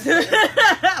 Terrence.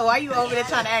 Why you over there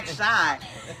trying to act shy?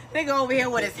 Nigga over here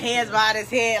with his hands behind his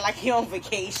head like he on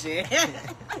vacation.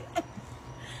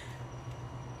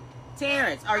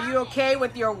 Terrence, are you okay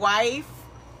with your wife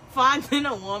finding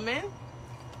a woman?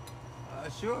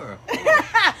 Sure.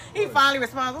 He finally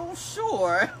responds, oh,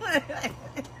 sure.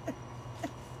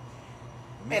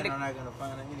 Men are not going to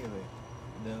find her anyway.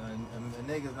 A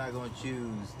nigga's not going to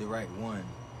choose the right one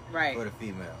for the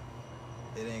female.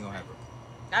 It ain't going to happen.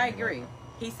 I agree.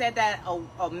 He said that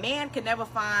a man can never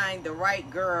find the right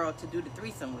girl to do the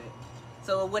threesome with.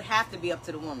 So it would have to be up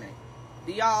to the woman.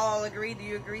 Do y'all all agree? Do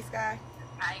you agree, Sky?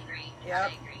 I agree. Yep. I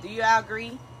agree. Do you all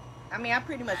agree? I mean, I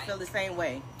pretty much feel the same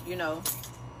way, you know.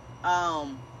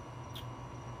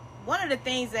 One of the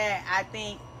things that I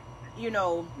think, you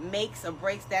know, makes or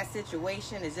breaks that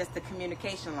situation is just the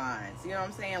communication lines. You know what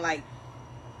I'm saying? Like,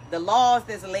 the laws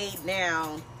that's laid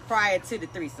down prior to the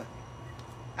threesome.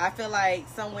 I feel like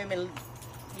some women,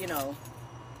 you know,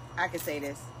 I can say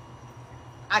this.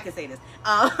 I've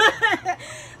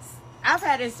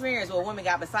had experience where a woman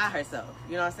got beside herself.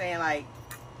 You know what I'm saying? Like,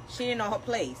 she didn't know her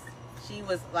place. She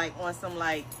was like on some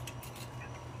like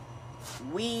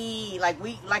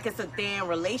it's a damn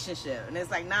relationship, and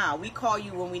it's like, nah, we call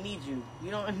you when we need you.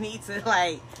 You don't need to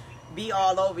like be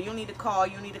all over. You don't need to call.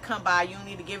 You don't need to come by. You don't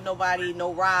need to give nobody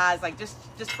no rides. Like, just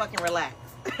fucking relax.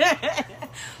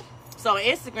 So on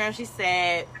Instagram, she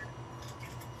said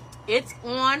it's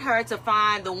on her to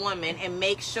find the woman and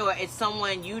make sure it's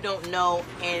someone you don't know,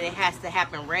 and it has to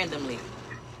happen randomly.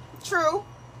 True.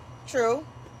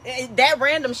 That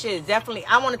random shit is definitely,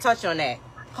 I want to touch on that.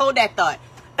 Hold that thought.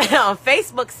 On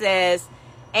Facebook says,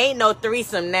 ain't no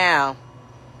threesome now.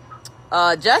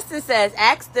 Justin says,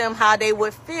 ask them how they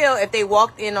would feel if they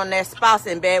walked in on their spouse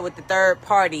in bed with the third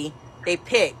party they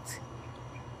picked.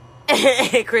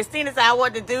 Christina said, I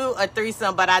want to do a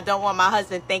threesome, but I don't want my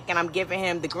husband thinking I'm giving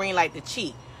him the green light to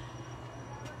cheat.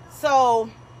 So,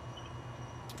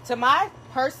 to my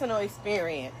personal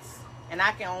experience, and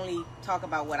I can only talk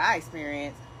about what I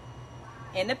experienced,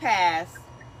 in the past,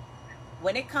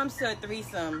 when it comes to a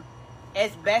threesome,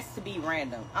 it's best to be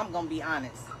random. I'm going to be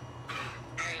honest.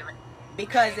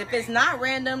 Because if it's not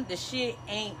random, the shit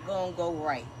ain't going to go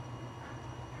right.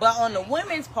 But on the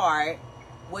women's part,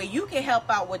 where you can help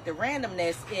out with the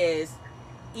randomness is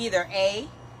either A,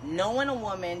 knowing a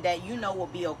woman that you know will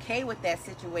be okay with that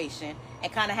situation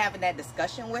and kind of having that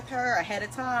discussion with her ahead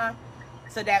of time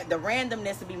so that the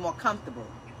randomness will be more comfortable.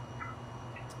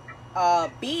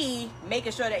 B,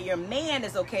 making sure that your man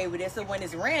is okay with it so when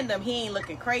it's random, he ain't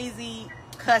looking crazy,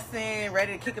 cussing,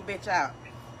 ready to kick a bitch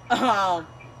out.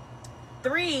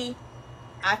 3,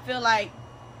 I feel like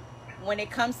when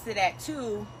it comes to that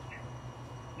too,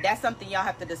 that's something y'all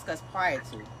have to discuss prior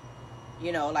to.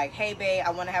 You know, like, hey, babe, I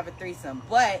want to have a threesome.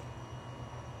 But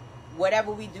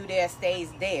whatever we do there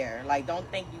stays there. Like, don't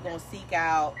think you're going to seek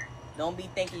out. Don't be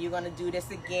thinking you're going to do this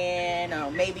again.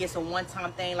 Or maybe it's a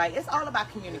one-time thing. Like, it's all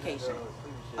about communication.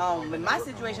 In my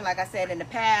situation, like I said, in the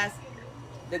past,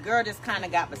 the girl just kind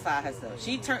of got beside herself.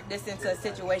 She turned this into a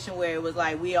situation where it was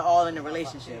like, we are all in a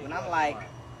relationship. And I'm like,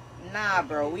 nah,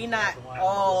 bro, we not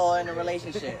all in a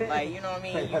relationship. Like, you know what I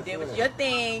mean? You did with your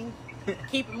thing,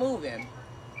 keep it moving.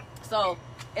 So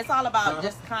it's all about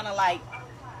just kind of like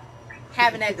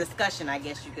having that discussion, I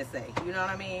guess you could say. You know what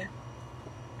I mean?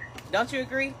 Don't you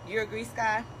agree? You agree,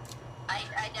 Sky? I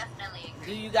definitely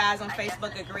agree. Do you guys on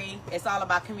Facebook agree? It's all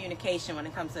about communication when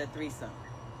it comes to a threesome.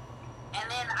 And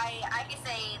then I can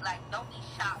say, like, don't be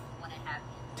shocked when it happens.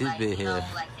 This like, bit you know,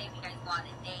 here. like, say you guys go on a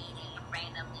date and you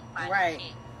randomly find Right. a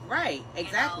chick. Right,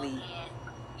 exactly. You know, and,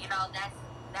 you know, that's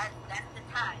the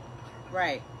time.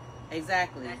 Right,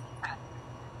 exactly. That's the time.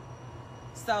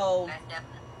 So, That's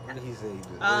definitely. What did he say?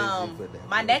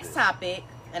 My next topic,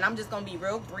 and I'm just going to be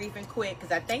real brief and quick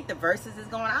because I think the verses is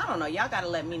going, I don't know, y'all got to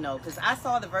let me know because I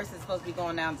saw the verses supposed to be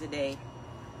going down today.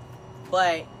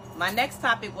 But my next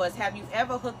topic was, have you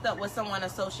ever hooked up with someone on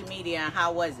social media and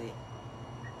how was it?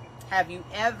 Have you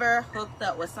ever hooked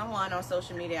up with someone on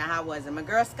social media and how was it? My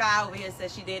girl Sky over here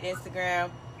said she did Instagram.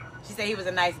 She said he was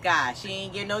a nice guy. She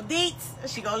ain't get no deets.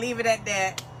 She gonna leave it at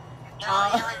that. It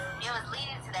was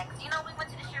leading to that because, you know, we went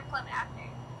to the strip club after.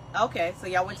 Okay, so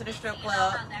y'all went to the strip You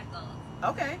club. know how that goes.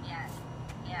 Okay.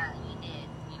 Yeah, we did,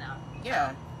 you know.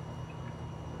 Yeah.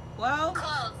 Well,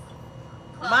 Close.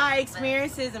 my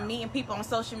experiences and meeting people on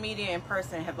social media in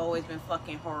person have always been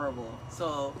fucking horrible.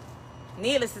 So,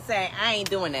 needless to say, I ain't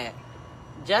doing that.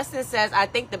 Justin says, I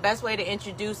think the best way to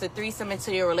introduce a threesome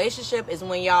into your relationship is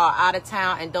when y'all are out of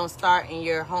town and don't start in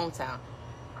your hometown.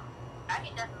 I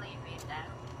can definitely agree with that.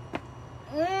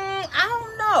 I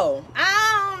don't know.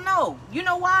 You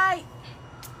know why?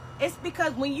 It's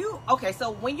because when you're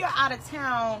out of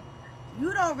town,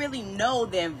 you don't really know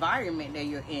the environment that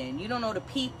you're in. You don't know the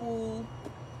people.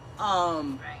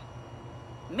 Right.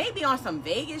 Maybe on some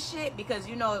Vegas shit because,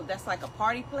 you know, that's like a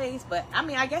party place. But, I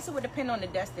mean, I guess it would depend on the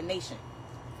destination.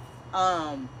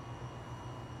 Let's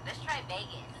try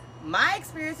Vegas. My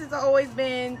experiences have always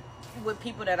been with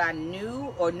people that I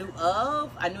knew or knew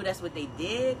of. I knew that's what they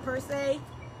did, per se.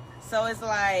 So it's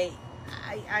like,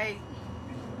 I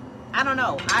don't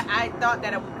know. I thought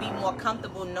that I would be more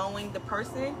comfortable knowing the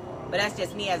person, but that's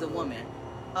just me as a woman.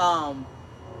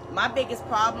 My biggest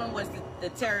problem was the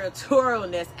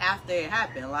territorialness after it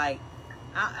happened. Like,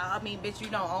 I mean, bitch, you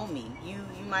don't own me. You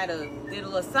might have did a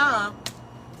little something,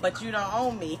 but you don't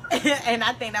own me. And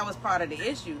I think that was part of the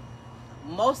issue.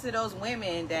 Most of those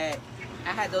women that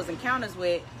I had those encounters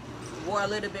with were a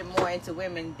little bit more into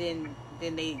women than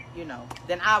than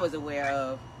than I was aware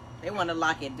of. They want to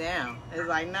lock it down. It's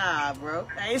like, nah, bro.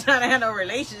 I ain't trying to have no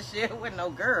relationship with no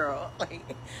girl. Like,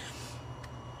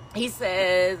 he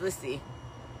says, let's see.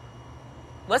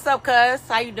 What's up, cuz?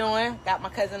 How you doing? Got my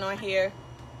cousin on here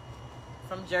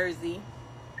from Jersey.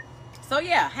 So,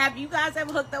 yeah. Have you guys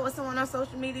ever hooked up with someone on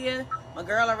social media? My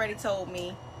girl already told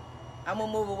me. I'm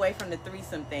going to move away from the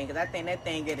threesome thing because I think that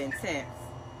thing get intense.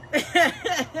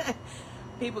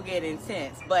 People get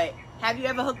intense. But have you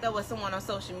ever hooked up with someone on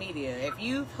social media? If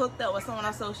you've hooked up with someone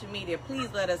on social media, please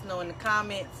let us know in the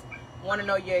comments. Want to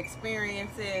know your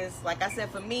experiences. Like I said,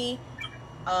 for me,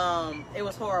 it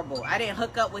was horrible. I didn't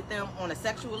hook up with them on a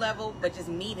sexual level, but just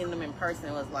meeting them in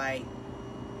person was like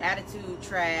attitude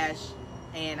trash,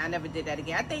 and I never did that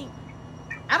again.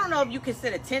 I don't know if you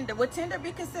consider Tinder. Would Tinder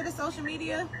be considered social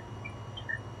media?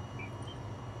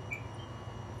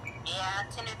 Yeah,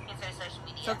 Tinder is considered social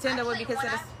media. So Tinder would be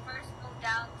considered. When I first moved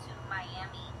down to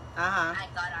Miami, I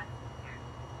got on Tinder.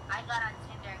 I got on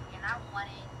Tinder and I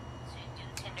wanted to do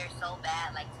Tinder so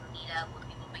bad, like to meet up with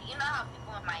people. But you know how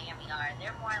people in Miami are.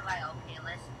 They're more like, okay,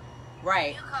 let's.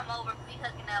 Right. You come over, we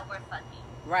hooking up, we're fucking.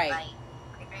 Right. Like,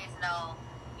 there is no,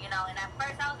 and at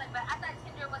first I was like, but I thought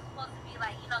Tinder was supposed to be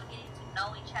like, getting to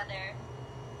know each other.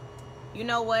 You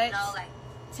know what? Like.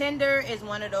 Tinder is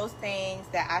one of those things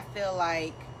that I feel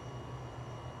like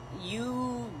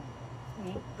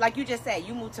like you just said,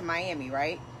 you moved to Miami,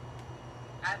 right?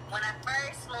 When I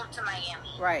first moved to Miami.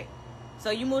 Right.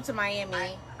 So you moved to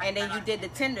Miami, and then you did the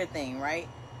Tinder thing, right?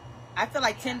 I feel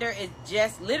like Tinder is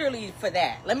just literally for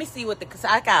that. Let me see because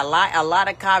I got a lot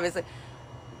of comments.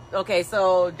 Okay,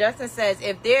 so Justin says,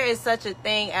 if there is such a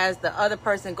thing as the other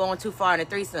person going too far in a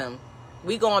threesome,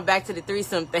 we going back to the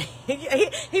threesome thing.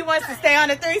 He wants to stay on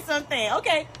the threesome thing.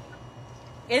 Okay.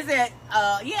 Is it?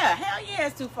 Yeah, hell yeah,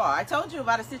 it's too far. I told you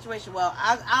about a situation. Well,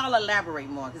 I'll elaborate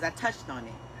more because I touched on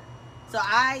it. So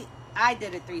I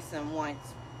did a threesome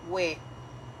once with,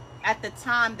 at the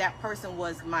time, that person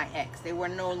was my ex. They were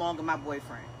no longer my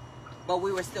boyfriend, but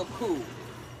we were still cool.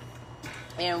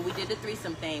 And we did the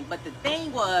threesome thing. But the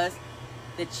thing was,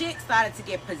 the chick started to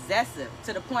get possessive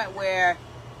to the point where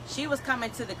she was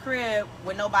coming to the crib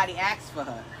when nobody asked for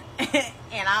her.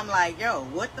 And I'm like, yo,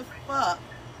 what the fuck?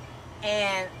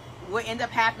 And what ended up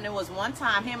happening was one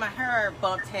time him and her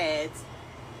bumped heads,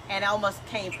 and it almost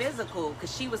came physical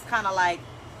because she was kind of like,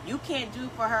 you can't do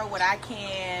for her what I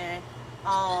can.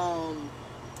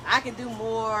 I can do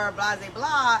more, blah, blah,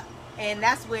 blah. And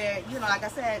that's where, like I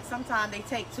said, sometimes they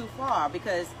take too far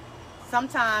because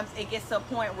sometimes it gets to a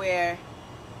point where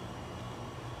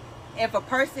if a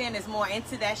person is more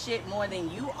into that shit more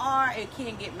than you are, it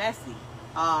can get messy.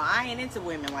 I ain't into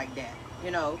women like that,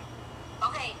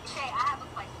 Okay, Shay, I have a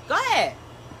question. Go ahead.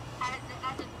 As a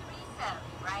threesome,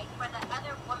 right, for the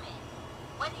other woman,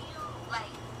 what do you, like,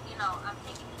 I'm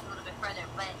taking this a little bit further,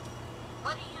 but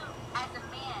what do you, as a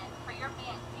man, for your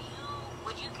man,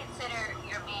 would you consider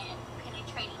your man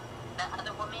penetrating the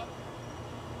other woman?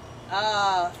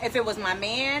 If it was my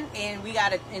man and we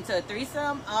got into a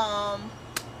threesome,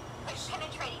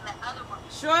 penetrating the other woman.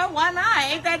 Sure, why not?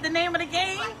 Ain't that the name of the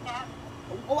game? Like that?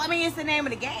 Well, I mean, it's the name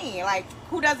of the game. Like,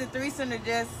 who does a threesome to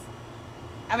just...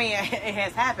 I mean, it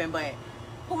has happened, but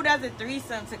who does a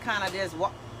threesome to kind of just...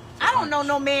 I don't know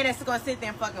no man that's going to sit there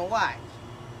and fucking watch.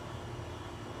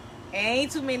 And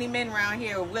ain't too many men around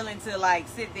here willing to, like,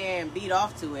 sit there and beat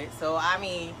off to it. So, I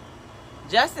mean,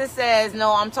 Justice says,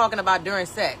 no, I'm talking about during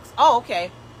sex. Oh, okay.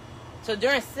 So,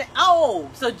 during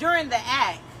the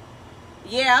act.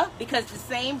 Yeah, because the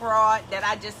same broad that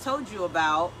I just told you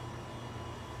about,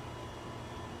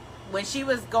 when she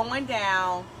was going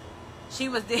down, she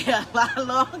was there a lot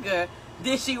longer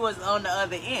than she was on the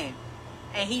other end.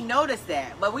 And he noticed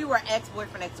that. But we were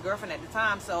ex-boyfriend, ex-girlfriend at the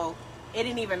time, so it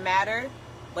didn't even matter.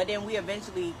 But then we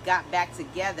eventually got back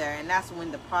together, and that's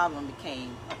when the problem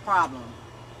became a problem.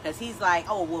 Because he's like,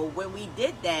 oh, well, when we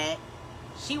did that,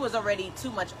 she was already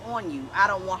too much on you. I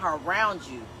don't want her around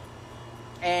you.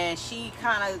 And she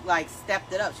kind of, like,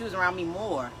 stepped it up. She was around me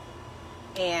more.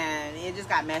 And it just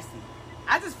got messy.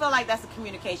 I just feel like that's a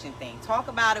communication thing. Talk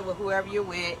about it with whoever you're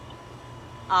with.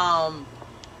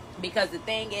 Because the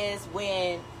thing is,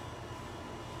 when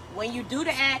you do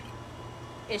the act,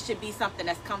 it should be something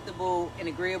that's comfortable and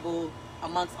agreeable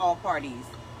amongst all parties.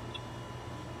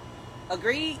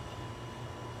 Agreed?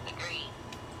 Agreed.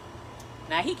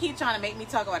 Now, he keep trying to make me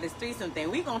talk about this threesome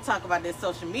thing. We gonna talk about this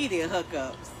social media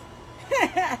hookups.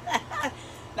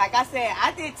 Like I said,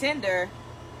 I did Tinder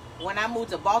when I moved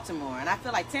to Baltimore, and I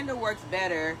feel like Tinder works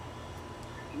better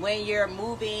when you're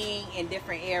moving in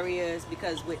different areas,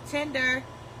 because with Tinder,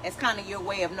 it's kind of your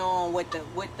way of knowing what the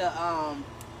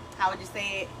how would you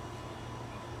say it?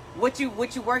 what you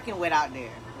working with out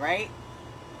there, right?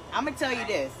 I'm gonna tell you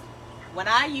this. When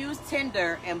I used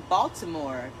Tinder in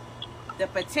Baltimore, the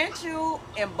potential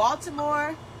in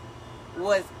Baltimore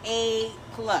was A+.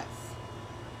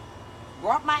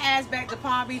 Brought my ass back to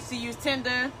Palm Beach to use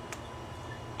Tinder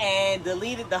and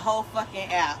deleted the whole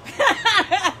fucking app.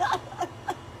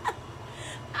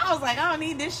 I was like, I don't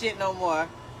need this shit no more.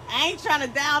 I ain't trying to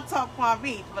down talk Palm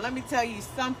Beach, but let me tell you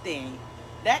something.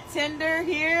 That Tinder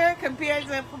here compared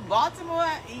to Baltimore,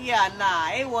 yeah,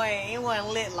 nah, it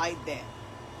wasn't lit like that.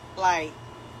 Like,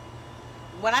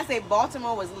 when I say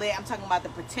Baltimore was lit, I'm talking about the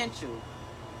potential.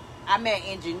 I met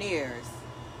engineers.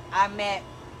 I met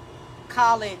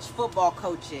college football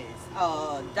coaches,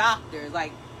 doctors.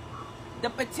 Like, the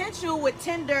potential with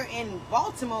Tinder in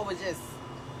Baltimore was just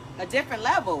a different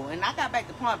level. And I got back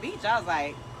to Palm Beach, I was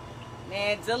like,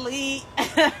 man, delete.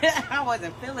 I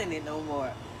wasn't feeling it no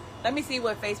more. Let me see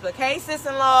what Facebook. Hey,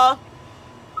 sis-in-law.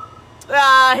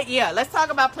 Yeah, let's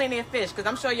talk about Plenty of Fish, because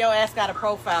I'm sure your ass got a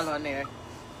profile on there.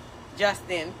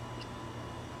 Justin.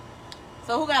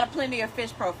 So who got a Plenty of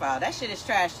Fish profile? That shit is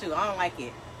trash too. I don't like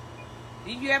it.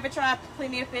 Did you ever try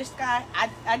Plenty of Fish, Sky?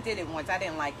 I did it once. I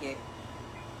didn't like it.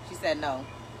 She said no.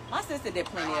 My sister did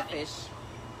Plenty of Fish.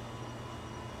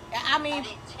 I mean, I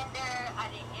did Tinder, I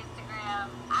did Instagram.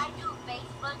 I do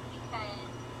Facebook because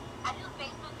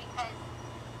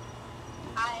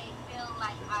I feel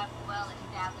like I'm well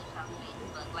established on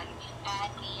Facebook. Like, if you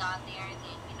add me on there,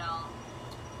 then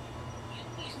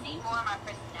you see more of my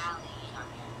personality on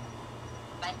there.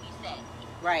 Like you said.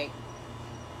 Right.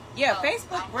 Yeah, so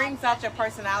Facebook brings out your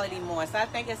personality more, so I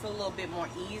think it's a little bit more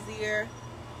easier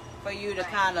for you to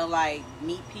kind of like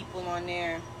meet people on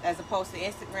there, as opposed to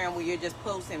Instagram where you're just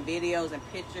posting videos and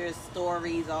pictures,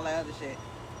 stories, all that other shit.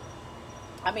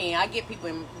 I mean, I get people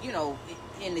in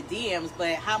the DMs,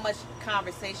 but how much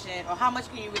conversation or how much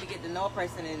can you really get to know a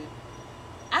person? And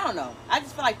I don't know. I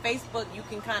just feel like Facebook, you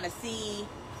can kind of see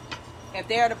if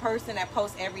they're the person that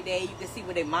posts every day, you can see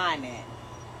where they mind at.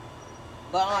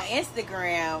 But on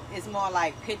Instagram, it's more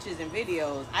like pictures and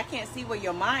videos. I can't see where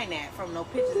your mind at from no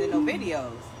pictures and no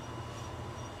videos.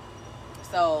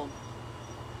 So,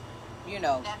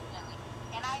 Definitely.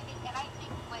 And I think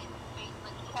with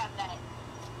Facebook, you have that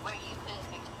where you could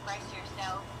express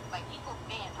yourself. Like, people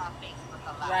vent on Facebook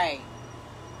a lot.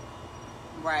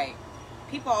 Right.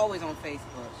 People are always on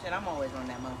Facebook. Shit, I'm always on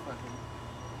that motherfucker.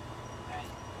 Right.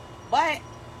 But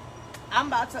I'm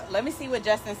about to, let me see what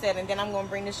Justin said, and then I'm going to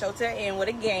bring the show to an end with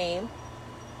a game.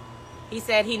 He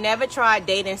said he never tried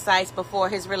dating sites before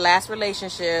his last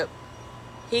relationship.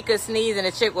 He could sneeze and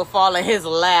a chick would fall in his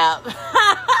lap.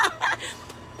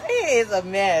 He is a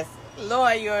mess.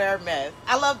 Lord, you're a mess.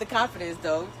 I love the confidence,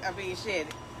 though. I mean, shit.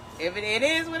 If it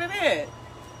is what it is.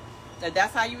 If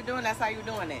that's how you're doing, that's how you're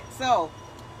doing it. So,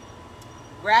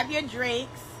 grab your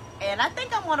drinks. And I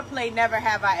think I want to play Never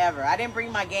Have I Ever. I didn't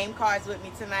bring my game cards with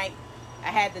me tonight. I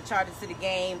had the Charter to the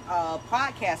Game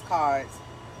podcast cards.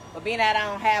 But being that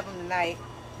I don't have them tonight,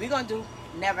 we're going to do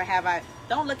Never Have I.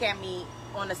 Don't look at me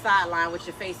on the sideline with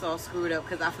your face all screwed up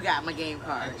because I forgot my game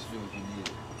cards.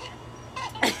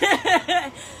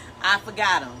 I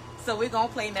forgot them. So we're going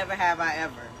to play Never Have I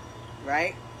Ever.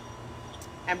 Right?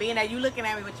 And being that you looking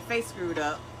at me with your face screwed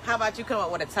up, how about you come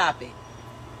up with a topic?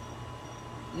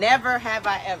 Never have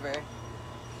I ever.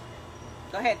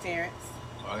 Go ahead, Terrence.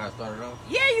 Oh, I gotta start it off?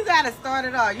 Yeah, you gotta start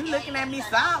it off. You looking at me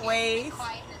sideways.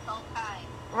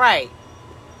 Right.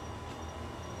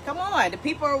 Come on, the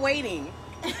people are waiting.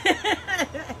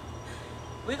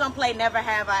 We're gonna play Never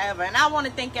Have I Ever. And I want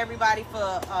to thank everybody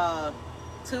for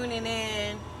tuning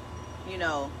in.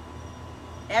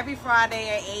 Every Friday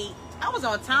at 8. I was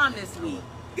on time this week.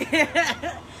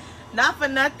 Not for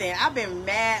nothing. I've been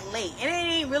mad late. And it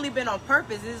ain't really been on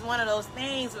purpose. It's one of those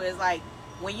things where it's like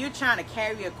when you're trying to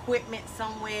carry equipment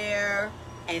somewhere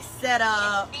and set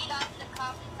up. Read off the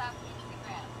comments off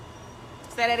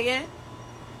Instagram. Say that again?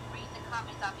 Read the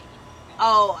comments off Instagram.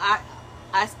 Oh,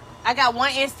 I got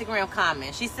one Instagram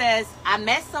comment. She says, I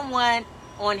met someone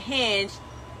on Hinge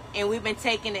and we've been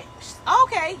taking it.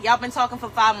 Okay, y'all been talking for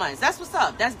 5 months. That's what's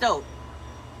up. That's dope.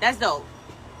 That's dope.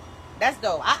 That's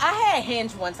dope. I had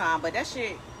Hinge one time, but that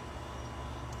shit,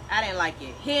 I didn't like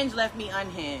it. Hinge left me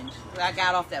unhinged. I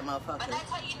got off that motherfucker. But that's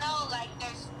how you know, like,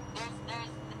 there's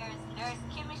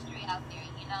chemistry out there.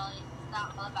 It's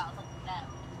not all about hooking up.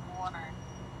 It's more.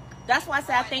 That's why I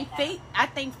say I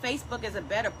think Facebook is a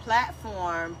better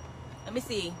platform. Let me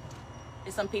see.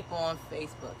 There's some people on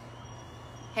Facebook.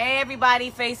 Hey everybody,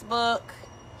 Facebook.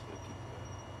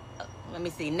 Let me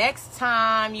see. Next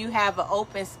time you have an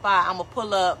open spot, I'm gonna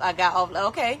pull up. I got off.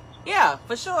 Okay, yeah,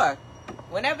 for sure.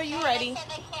 Whenever you're ready. They said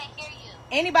they can't hear you.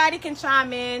 anybody can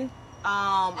chime in.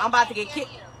 I'm about to get kicked.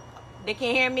 They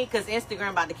can't hear me because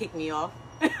Instagram about to kick me off.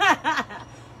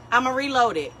 I'm going to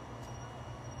reload it.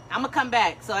 I'm going to come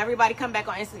back. So everybody come back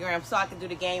on Instagram so I can do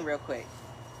the game real quick.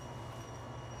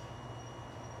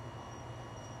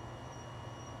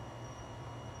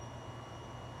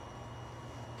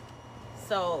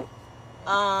 So,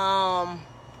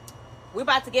 we're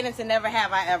about to get into Never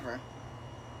Have I Ever.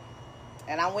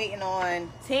 And I'm waiting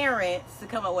on Terrence to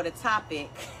come up with a topic.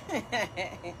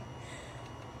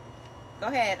 Go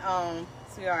ahead,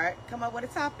 sweetheart. Come up with a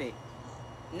topic.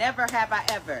 Never have I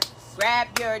ever. Grab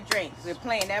your drinks. We're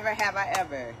playing Never Have I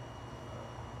Ever.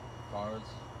 Cards.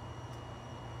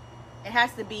 It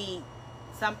has to be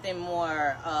something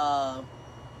more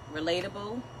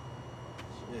relatable.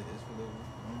 Shit, it's relatable.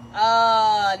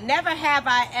 Never have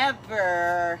I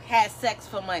ever had sex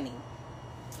for money.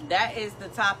 That is the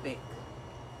topic.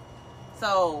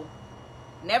 So,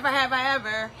 never have I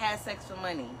ever had sex for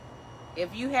money.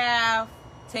 If you have,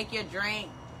 take your drink.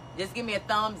 Just give me a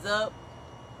thumbs up.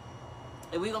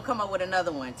 And we're going to come up with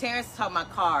another one. Terrence is talking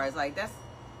about cars. Like,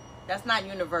 that's not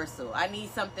universal. I need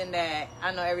something that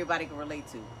I know everybody can relate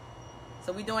to.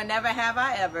 So, we're doing Never Have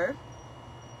I Ever.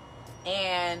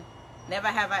 And never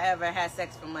have I ever had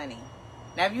sex for money.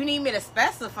 Now, if you need me to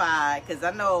specify, because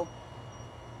I know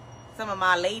some of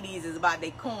my ladies is about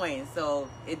their coins. So,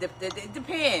 it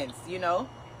depends, you know.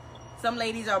 Some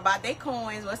ladies are about their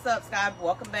coins. What's up, Sky?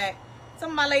 Welcome back. Some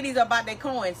of my ladies are about their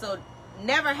coins. So,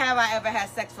 never have I ever had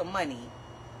sex for money.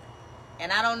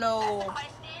 And I don't know.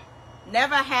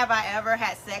 Never have I ever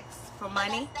had sex for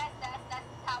money. That's the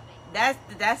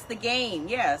topic. That's the game.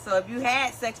 Yeah. So, if you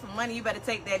had sex for money, you better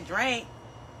take that drink.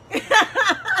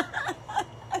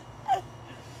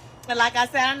 But like I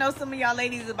said, I know some of y'all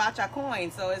ladies about your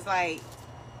coins. So, it's like,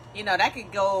 you know, that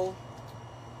could go.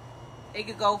 It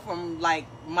could go from, like,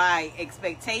 my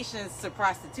expectations to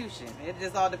prostitution. It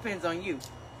just all depends on you.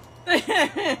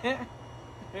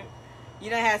 You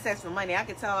don't have sex for money. I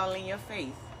can tell all in your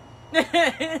face.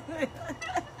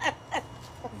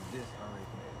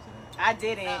 I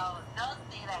didn't. No, don't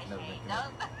say that shit.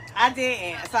 I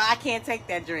didn't. So I can't take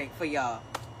that drink for y'all.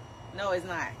 No, it's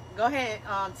not. Go ahead,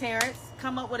 Terrence.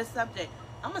 Come up with a subject.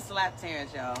 I'm going to slap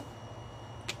Terrence, y'all.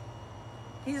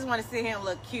 He just want to sit here and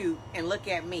look cute and look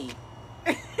at me.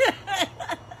 Terrence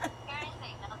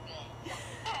ain't no good.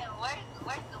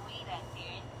 Where's the weed at,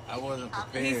 Terrence? I wasn't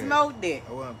prepared. He smoked it.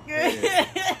 I wasn't prepared.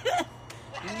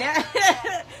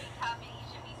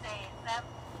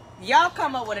 Y'all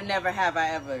come up with a never have I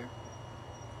ever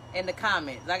in the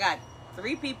comments. I got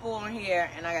 3 people on here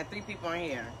and I got 3 people on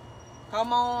here.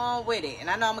 Come on with it. And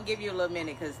I know I'm going to give you a little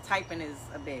minute because typing is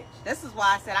a bitch. This is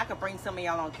why I said I could bring some of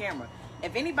y'all on camera.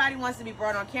 If anybody wants to be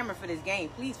brought on camera for this game,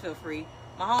 please feel free.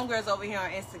 My homegirl's over here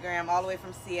on Instagram all the way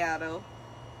from Seattle.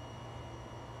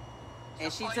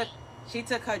 And she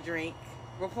took her drink.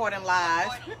 Reporting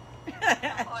live.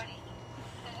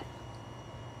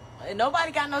 And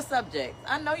nobody got no subjects.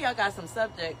 I know y'all got some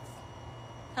subjects.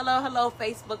 Hello,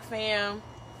 Facebook fam.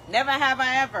 Never have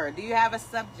I ever. Do you have a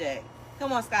subject?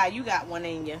 Come on, Sky. You got one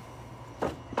in you. No,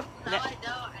 I don't.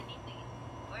 I need to.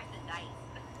 Where's the dice?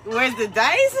 Where's the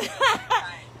dice?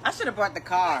 I should have brought the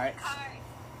cards.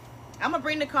 I'm going to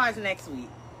bring the cards next week.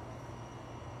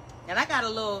 And I got a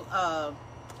little,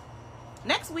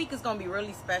 next week is going to be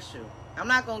really special. I'm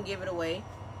not going to give it away.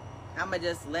 I'm going to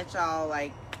just let y'all,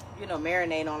 like, you know,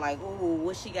 marinate on, like, ooh,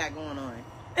 what she got going on.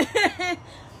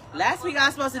 Last week I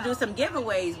was supposed to do some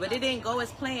giveaways, but it didn't go as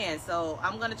planned. So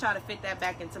I'm going to try to fit that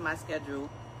back into my schedule.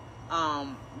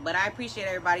 But I appreciate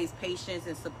everybody's patience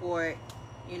and support.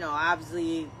 You know,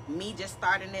 obviously, me just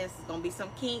starting this, is going to be some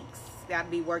kinks. Got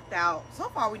to be worked out. So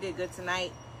far, we did good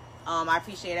tonight. I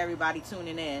appreciate everybody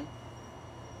tuning in.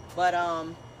 But,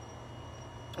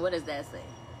 what does that say?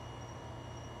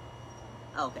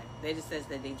 Okay. They just says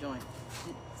that they joined.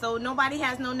 So, nobody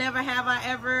has no never have I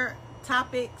ever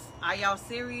topics. Are y'all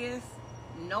serious?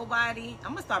 Nobody?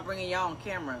 I'm going to start bringing y'all on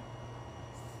camera.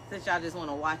 Since y'all just want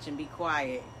to watch and be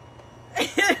quiet.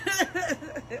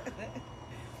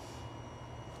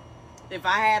 If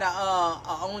I had a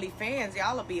OnlyFans,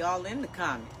 y'all will be all in the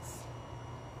comments.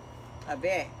 I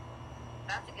bet.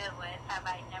 That's a good one. Have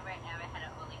I never ever had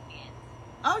an OnlyFans?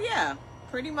 Oh, yeah.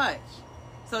 Pretty much.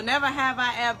 So never have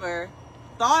I ever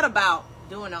thought about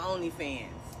doing an OnlyFans.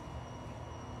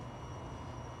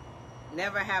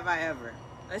 Never have I ever.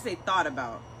 Let's say thought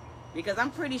about. Because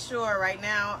I'm pretty sure right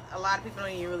now, a lot of people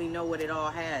don't even really know what it all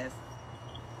has.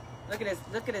 Look at this.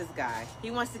 Look at this guy.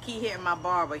 He wants to keep hitting my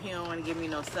bar, but he don't want to give me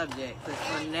no subject. So it's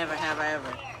gonna never have I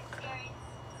ever.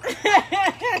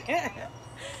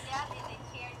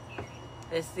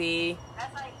 Let's see.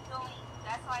 That's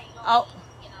why you Oh.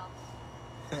 you know.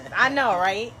 I know,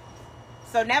 right?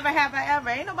 So never have I ever.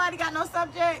 Ain't nobody got no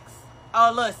subjects.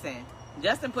 Oh, listen.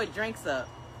 Justin put drinks up.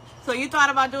 So you thought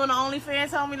about doing the OnlyFans,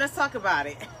 homie? Let's talk about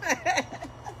it.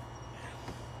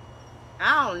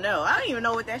 I don't know. I don't even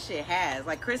know what that shit has.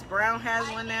 Like Chris Brown has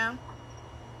one now.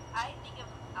 I think of,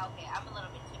 okay, I'm a little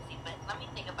bit tipsy, but let me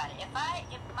think about it. If my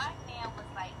man was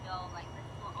like, yo, like let's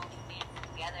do an OnlyFans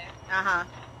together.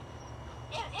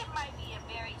 It might be a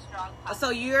very strong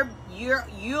possibility. So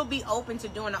you'll be open to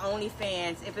doing the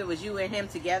OnlyFans if it was you and him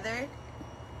together?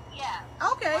 Yeah.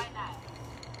 Okay. Why not?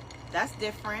 That's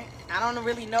different. I don't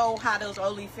really know how those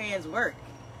OnlyFans work.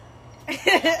 I never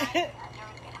get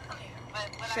out there.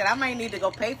 But Shit, I might need to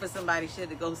go pay for somebody shit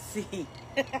to go see.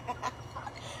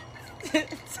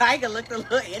 Tiger looked a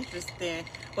little interesting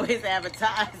for his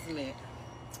advertisement.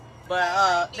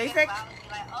 But they say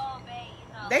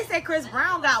they say Chris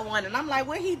Brown got one, and I'm like,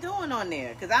 what he doing on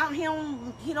there? Cause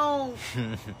he don't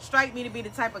strike me to be the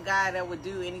type of guy that would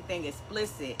do anything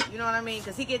explicit. You know what I mean?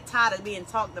 Cause he get tired of being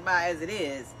talked about as it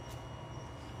is.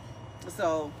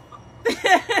 So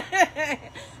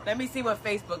let me see what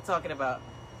Facebook talking about.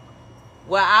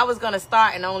 Well, I was gonna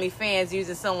start an OnlyFans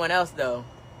using someone else though.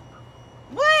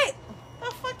 What?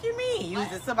 The fuck you mean?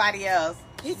 Using somebody else?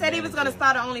 He said he was gonna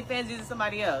start an OnlyFans using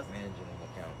somebody else. Managing an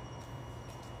account.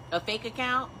 A fake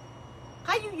account?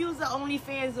 How you use the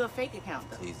OnlyFans with a fake account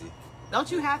though? It's easy.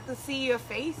 Don't you have to see your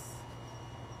face?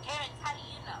 Terrence, how do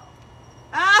you know?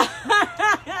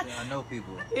 Yeah, I know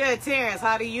people. Yeah, Terrence,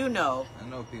 how do you know? I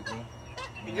know people.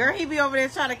 Girl, he be over there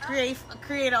trying to create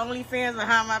an OnlyFans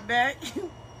behind my back.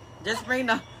 Just bring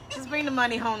the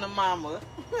money home to mama.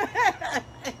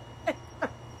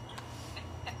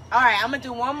 All right, I'm gonna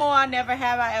do one more never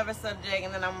have I ever subject,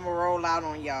 and then I'm gonna roll out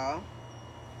on y'all.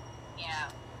 Yeah.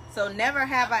 So never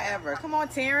have I ever. Come on,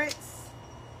 Terrence.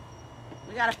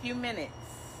 We got a few minutes.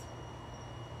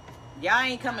 Y'all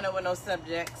ain't coming up with no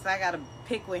subjects. I gotta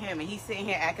pick with him, and he's sitting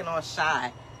here acting all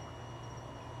shy.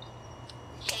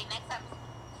 Okay, next time,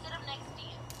 sit him next to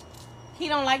you. He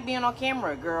don't like being on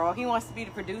camera, girl. He wants to be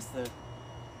the producer.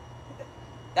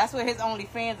 That's where his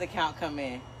OnlyFans account come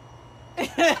in.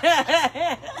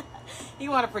 He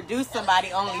want to produce somebody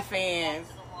OnlyFans.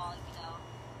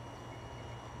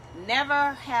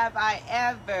 Never have I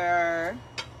ever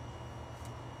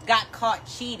got caught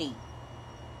cheating.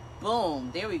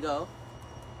 Boom. There we go.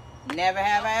 Never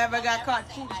have I ever got caught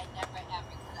cheating. I never ever,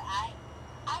 because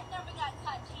I never got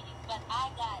caught cheating, but I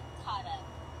got caught up.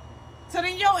 So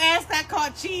then your ass got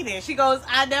caught cheating. She goes,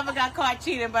 I never got caught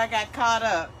cheating, but I got caught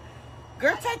up.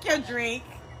 Girl, take your drink.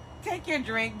 Take your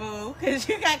drink, boo, because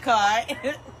you got caught.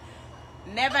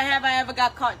 Never have I ever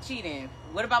got caught cheating.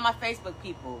 What about my Facebook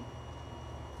people?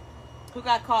 Who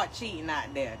got caught cheating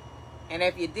out there? And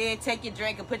if you did, take your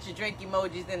drink and put your drink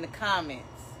emojis in the comments.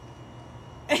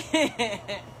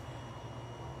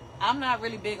 I'm not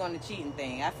really big on the cheating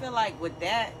thing. I feel like with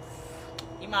that,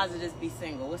 you might as well just be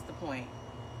single. What's the point?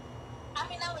 I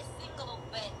mean, I was single,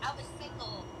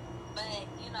 but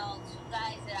you know, two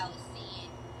guys that I was seeing,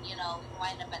 you know, we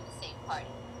wind up at the same party.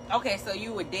 Okay, so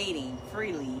you were dating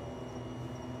freely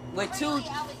with I was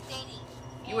dating.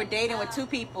 You were dating with two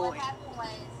people. What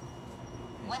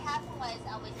happened was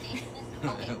I was dating this.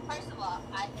 Okay, first of all,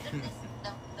 I hit this.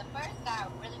 The first guy I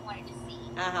really wanted to see.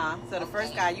 So the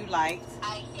first guy you liked.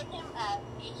 I hit him up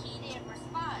and he didn't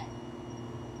respond.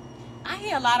 I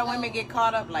hear a lot of women get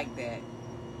caught up like that.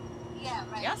 Yeah,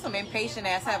 right. Y'all some impatient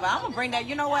ass have. I'm gonna bring that.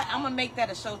 You know what? I'm gonna make that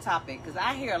a show topic because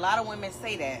I hear a lot of women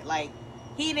say that. Like,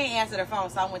 he didn't answer the phone,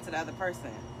 so I went to the other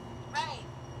person. Right,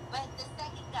 but the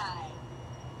second guy,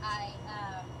 I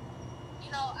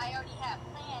already had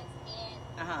plans,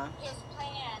 and his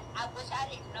plan, which I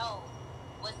didn't know,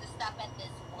 was to stop at this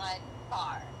one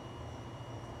bar.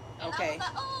 And I was like,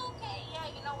 oh, okay, yeah,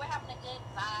 you know, we're having a good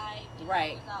vibe.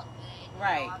 Right. It was all good.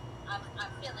 Right. I'm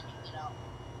feeling it, you know.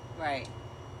 Right.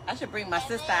 I should bring my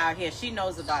sister out here. She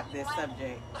knows about this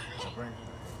subject. Bring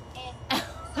and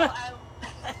so I...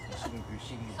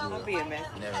 she can So do Don't be a mess.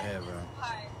 Never have, bro.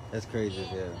 That's crazy,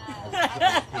 and, and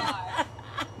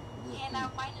I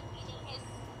wind up meeting his,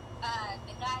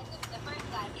 the first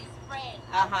guy, his friend.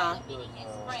 I wind up meeting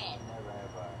his friend. Never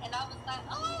have I. And I was like,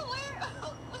 oh,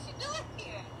 what you doing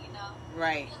here? You know?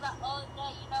 Right. He was like, oh, no,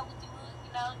 you know what you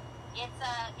know?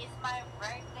 It's my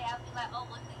birthday. I'll be like, oh,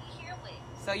 what are you here with?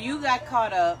 So you got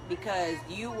caught up because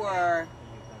you were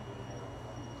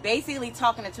basically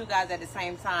talking to two guys at the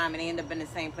same time, and they ended up in the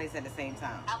same place at the same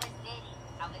time. I was dating.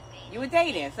 You were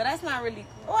dating, so that's not really.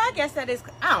 Well, I guess that is.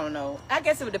 I don't know. I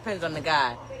guess it depends on the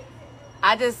guy.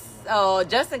 I just So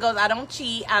Justin goes, I don't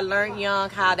cheat. I learned young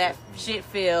how that shit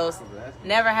feels.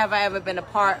 Never have I ever been a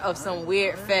part of some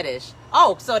weird fetish.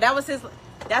 Oh, so that was his.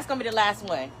 That's gonna be the last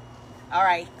one. All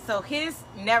right. So his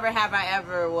never have I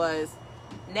ever was,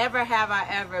 never have I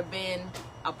ever been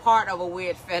a part of a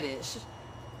weird fetish.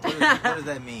 What does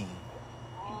that mean?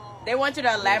 They want you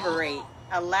to elaborate.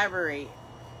 Elaborate.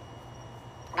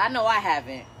 I know I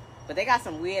haven't, but they got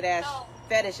some weird ass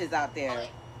fetishes out there.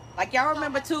 Like, y'all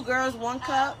remember 2 Girls, 1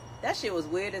 Cup? That shit was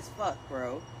weird as fuck,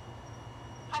 bro.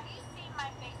 Have you seen my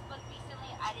Facebook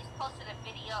recently? I just posted a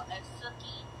video of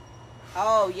Suki.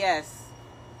 Oh, yes.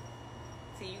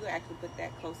 See, you actually put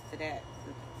that close to that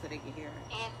so they can hear her.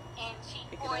 And she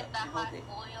poured the hot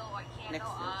oil or candle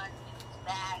on his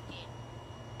back.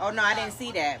 Oh, no, I didn't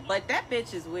see that. But that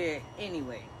bitch is weird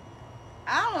anyway.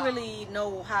 I don't really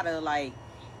know how to, like,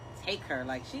 take her.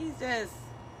 Like, she's just...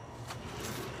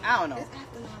 I don't know.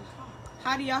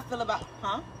 How do y'all feel about...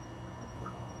 Huh?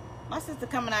 My sister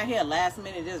coming out here last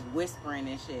minute just whispering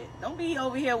and shit. Don't be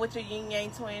over here with your yin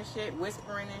yang twin shit,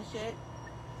 whispering and shit.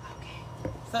 Okay.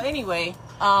 So anyway,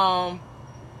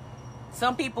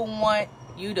 some people want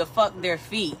you to fuck their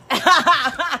feet.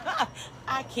 I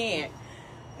can't.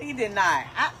 He did not.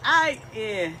 I've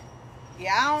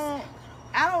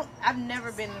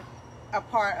never been a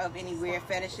part of any weird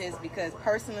fetishes because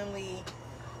personally,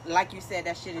 like you said,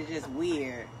 that shit is just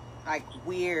weird. Like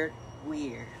weird.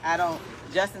 I don't.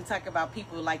 Justin talk about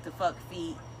people who like to fuck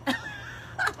feet. I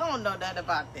don't know nothing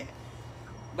about that.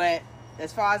 But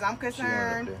as far as I'm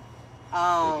concerned,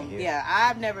 yeah,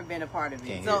 I've never been a part of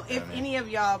it. So if any of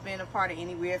y'all been a part of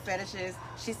any weird fetishes,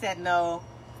 she said no.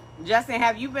 Justin,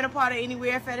 have you been a part of any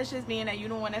weird fetishes, being that you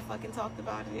the one that fucking talked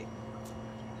about it?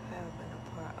 I have been a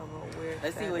part of a weird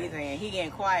Let's see what he's saying. He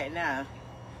getting quiet now.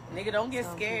 Nigga, don't get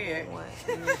scared.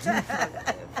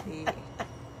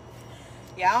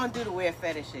 Yeah, I don't do the weird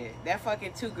fetish shit. That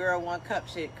fucking 2 Girl, 1 Cup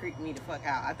shit creeped me the fuck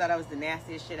out. I thought that was the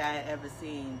nastiest shit I had ever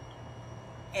seen.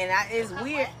 And it's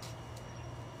weird.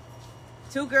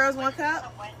 2 Girls, 1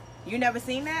 Cup? You never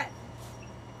seen that?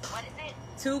 What is it?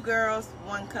 2 Girls,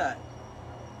 1 Cup.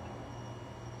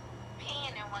 Peeing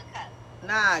in 1 cup.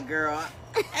 Nah, girl.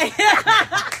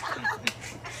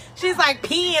 She's like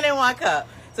peeing in 1 cup.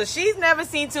 So she's never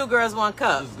seen 2 Girls, 1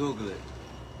 Cup. Just Google it.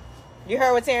 You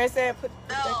heard what Terrence said? Put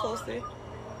that closer.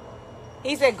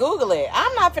 He said, Google it.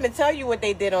 I'm not finna tell you what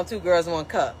they did on 2 Girls, 1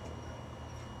 Cup.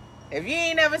 If you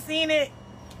ain't never seen it,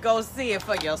 go see it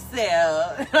for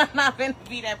yourself. I'm not finna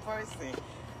be that person.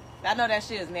 I know that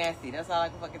shit is nasty. That's all I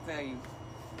can fucking tell you.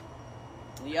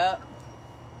 Yup.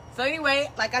 So anyway,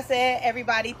 like I said,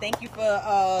 everybody, thank you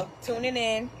for tuning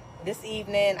in this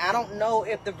evening. I don't know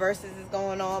if the Versus is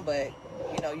going on, but,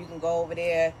 you know, you can go over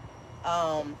there.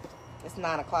 It's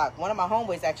 9 o'clock. One of my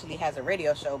homeboys actually has a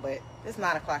radio show, but it's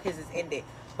 9 o'clock. His is ended.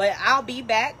 But I'll be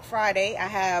back Friday. I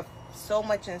have so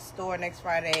much in store next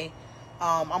Friday.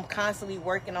 I'm constantly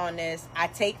working on this. I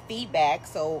take feedback.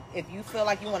 So if you feel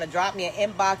like you want to drop me an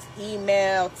inbox,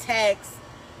 email, text,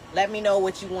 let me know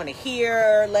what you want to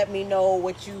hear. Let me know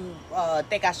what you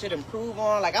think I should improve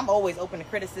on. Like, I'm always open to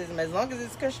criticism as long as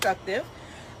it's constructive.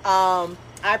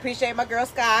 I appreciate my girl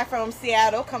Sky from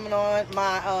Seattle coming on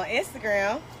my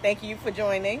Instagram. Thank you for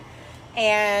joining.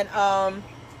 And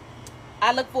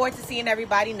I look forward to seeing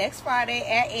everybody next Friday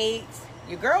at 8.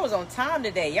 Your girl was on time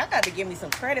today. Y'all got to give me some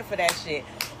credit for that shit.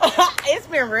 It's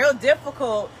been real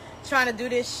difficult trying to do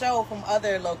this show from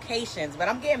other locations, but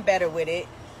I'm getting better with it.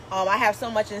 I have so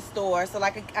much in store. So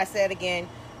like I said again,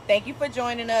 thank you for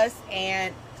joining us.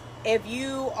 And if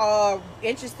you are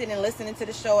interested in listening to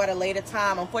the show at a later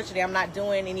time, unfortunately, I'm not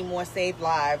doing any more saved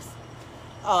lives.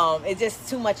 It's just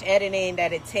too much editing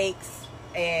that it takes,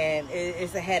 and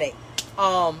it's a headache.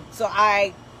 So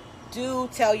I do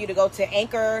tell you to go to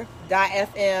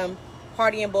anchor.fm,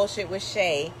 Party and Bullshit with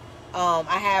Shay.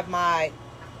 I have my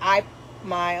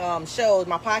shows,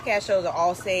 my podcast shows are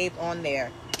all saved on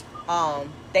there.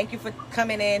 Thank you for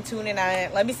coming in, tuning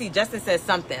in. Let me see. Justin says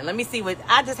something. Let me see what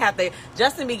I just have to.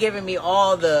 Justin be giving me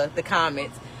all the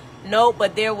comments. No,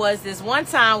 but there was this one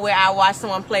time where I watched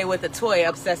someone play with a toy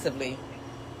obsessively.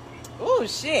 Oh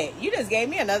shit! You just gave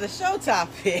me another show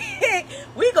topic.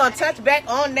 We gonna touch back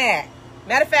on that.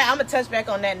 Matter of fact, I'm gonna touch back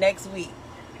on that next week.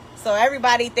 So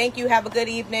everybody, thank you. Have a good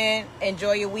evening.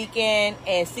 Enjoy your weekend,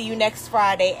 and see you next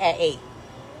Friday at 8.